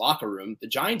of his locker room. The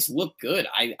Giants look good.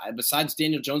 I besides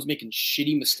Daniel Jones making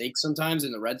shitty mistakes sometimes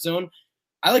in the red zone,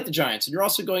 I like the Giants. And you're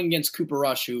also going against Cooper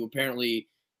Rush, who apparently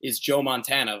is Joe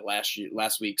Montana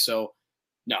last week. So,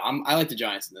 no, I like the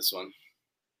Giants in this one.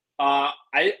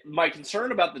 My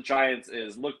concern about the Giants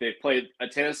is, look, they've played a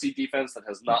Tennessee defense that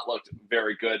has not looked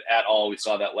very good at all. We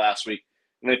saw that last week.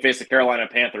 And they faced the Carolina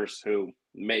Panthers, who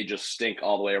may just stink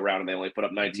all the way around, and they only put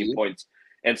up 19 points.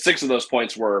 And 6 of those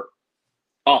points were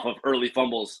off of early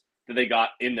fumbles that they got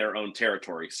in their own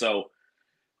territory. So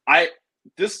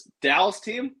this Dallas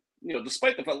team,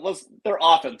 despite the fact their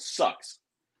offense sucks,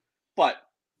 but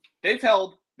they've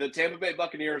held the Tampa Bay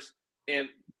Buccaneers and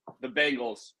the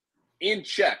Bengals in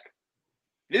check.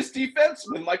 This defense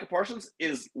with Micah Parsons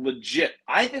is legit.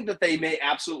 I think that they may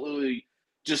absolutely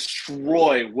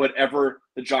destroy whatever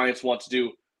the Giants want to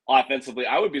do offensively.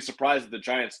 I would be surprised if the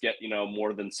Giants get,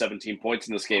 more than 17 points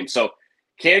in this game. So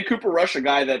can Cooper Rush, a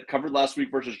guy that covered last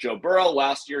week versus Joe Burrow,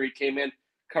 last year he came in,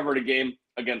 covered a game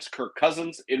against Kirk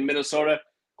Cousins in Minnesota,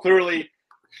 clearly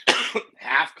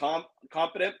half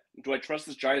competent. Do I trust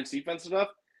this Giants defense enough?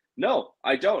 No,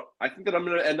 I don't. I think that I'm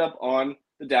going to end up on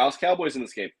the Dallas Cowboys in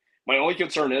this game. My only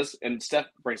concern is, and Steph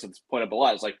brings this point up a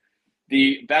lot, is like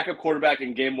the backup quarterback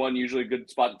in game 1, usually a good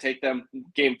spot to take them.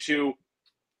 Game 2,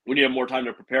 when you have more time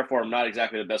to prepare for them, not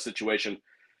exactly the best situation.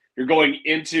 You're going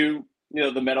into,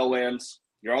 the Meadowlands.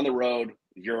 You're on the road.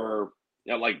 You're,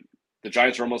 like the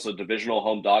Giants are almost a divisional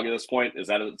home dog at this point. Is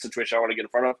that a situation I want to get in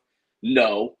front of?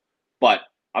 No, but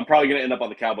I'm probably going to end up on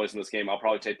the Cowboys in this game. I'll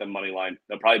probably take them money line.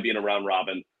 They'll probably be in a round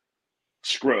robin.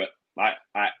 Screw it.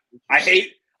 I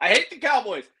hate the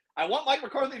Cowboys. I want Mike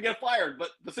McCarthy to get fired, but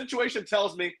the situation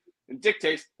tells me and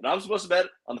dictates that I'm supposed to bet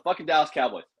on the fucking Dallas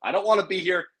Cowboys. I don't want to be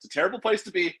here. It's a terrible place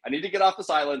to be. I need to get off this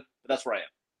island, but that's where I am.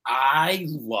 I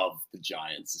love the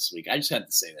Giants this week. I just had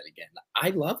to say that again. I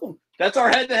love them. That's our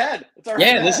head-to-head.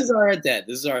 This is our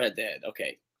head-to-head.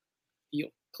 Okay. You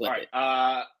click it.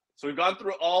 So we've gone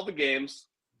through all the games.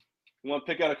 You want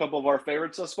to pick out a couple of our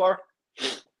favorites thus far?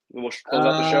 And we'll close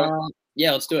out the show?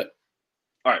 Yeah, let's do it.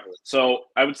 All right. So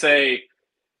I would say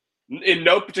in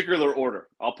no particular order,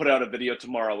 I'll put out a video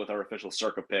tomorrow with our official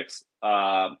Circa picks.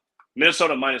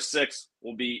 Minnesota -6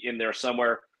 will be in there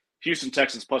somewhere. Houston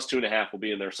Texans +2.5 will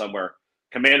be in there somewhere.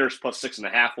 Commanders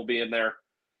 +6.5 will be in there.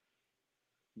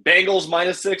 Bengals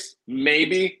 -6,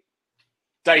 maybe.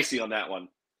 Dicey on that one.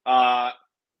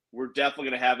 We're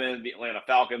definitely going to have in the Atlanta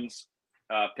Falcons.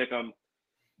 Pick them.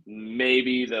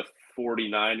 Maybe the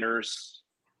 49ers.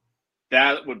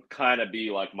 That would kind of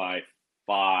be like my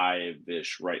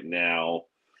 5-ish right now.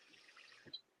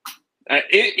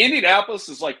 Indianapolis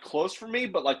is like close for me,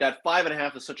 but like that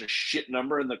 5.5 is such a shit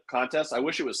number in the contest. I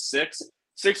wish it was 6.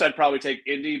 6, I'd probably take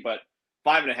Indy, but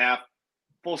 5.5,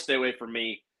 full stay away from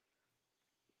me.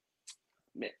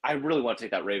 Man, I really want to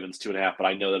take that Ravens 2.5, but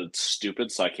I know that it's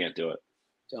stupid, so I can't do it.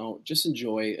 Don't just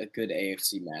enjoy a good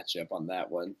AFC matchup on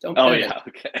that one. Don't.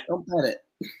 Okay. Don't bet it.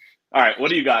 All right, what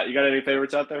do you got? You got any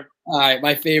favorites out there? All right,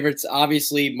 my favorites,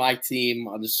 obviously, my team.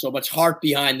 There's so much heart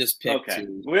behind this pick. Okay.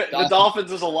 The Dolphins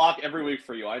is a lock every week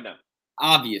for you, I know.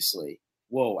 Obviously.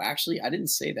 Whoa, actually, I didn't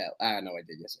say that. No, I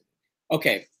did. Yes, I did.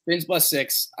 Okay, Fins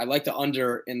 +6. I like the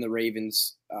under in the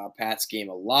Ravens-Pats game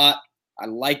a lot. I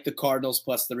like the Cardinals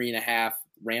 +3.5.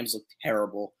 Rams look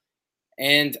terrible.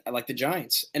 And I like the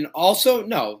Giants. And also,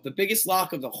 no, the biggest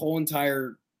lock of the whole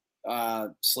entire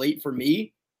slate for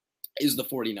me is the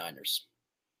 49ers.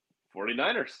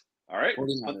 49ers. All right.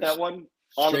 49ers. Put that one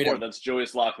on the board. That's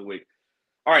Joey's lock of the week.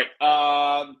 All right.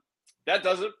 That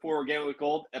does it for Gambling with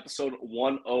Gold, episode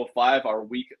 105, our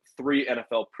week 3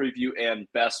 NFL preview and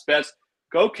best bets.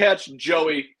 Go catch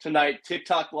Joey tonight,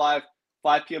 TikTok Live,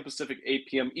 5 p.m. Pacific, 8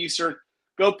 p.m. Eastern.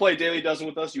 Go play Daily Dozen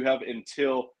with us. You have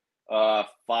until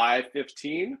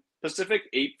 5:15 Pacific,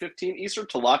 8:15 Eastern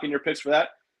to lock in your picks for that.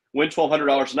 Win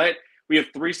 $1,200 tonight. We have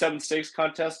 3 7 stakes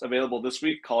contests available this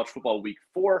week: College Football Week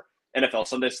 4, NFL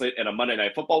Sunday Slate, and a Monday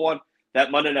Night Football one.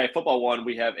 That Monday Night Football one,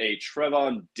 we have a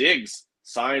Trevon Diggs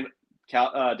signed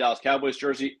Dallas Cowboys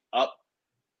jersey up.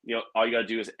 All you got to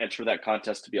do is enter that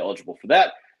contest to be eligible for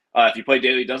that. If you play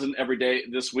Daily Dozen every day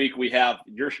this week, we have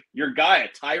your guy, a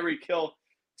Tyreek Hill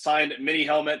signed mini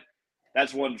helmet.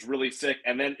 That's one's really sick.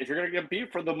 And then if you're going to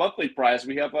compete for the monthly prize,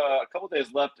 we have a couple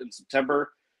days left in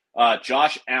September.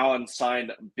 Josh Allen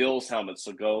signed Bills helmets.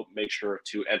 So go make sure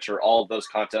to enter all of those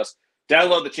contests.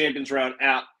 Download the Champions Round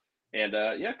app and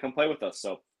come play with us.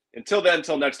 So Until then,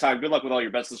 until next time, good luck with all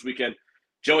your bets this weekend.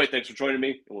 Joey, thanks for joining me,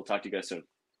 and we'll talk to you guys soon.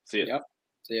 See you. Yep.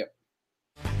 See you.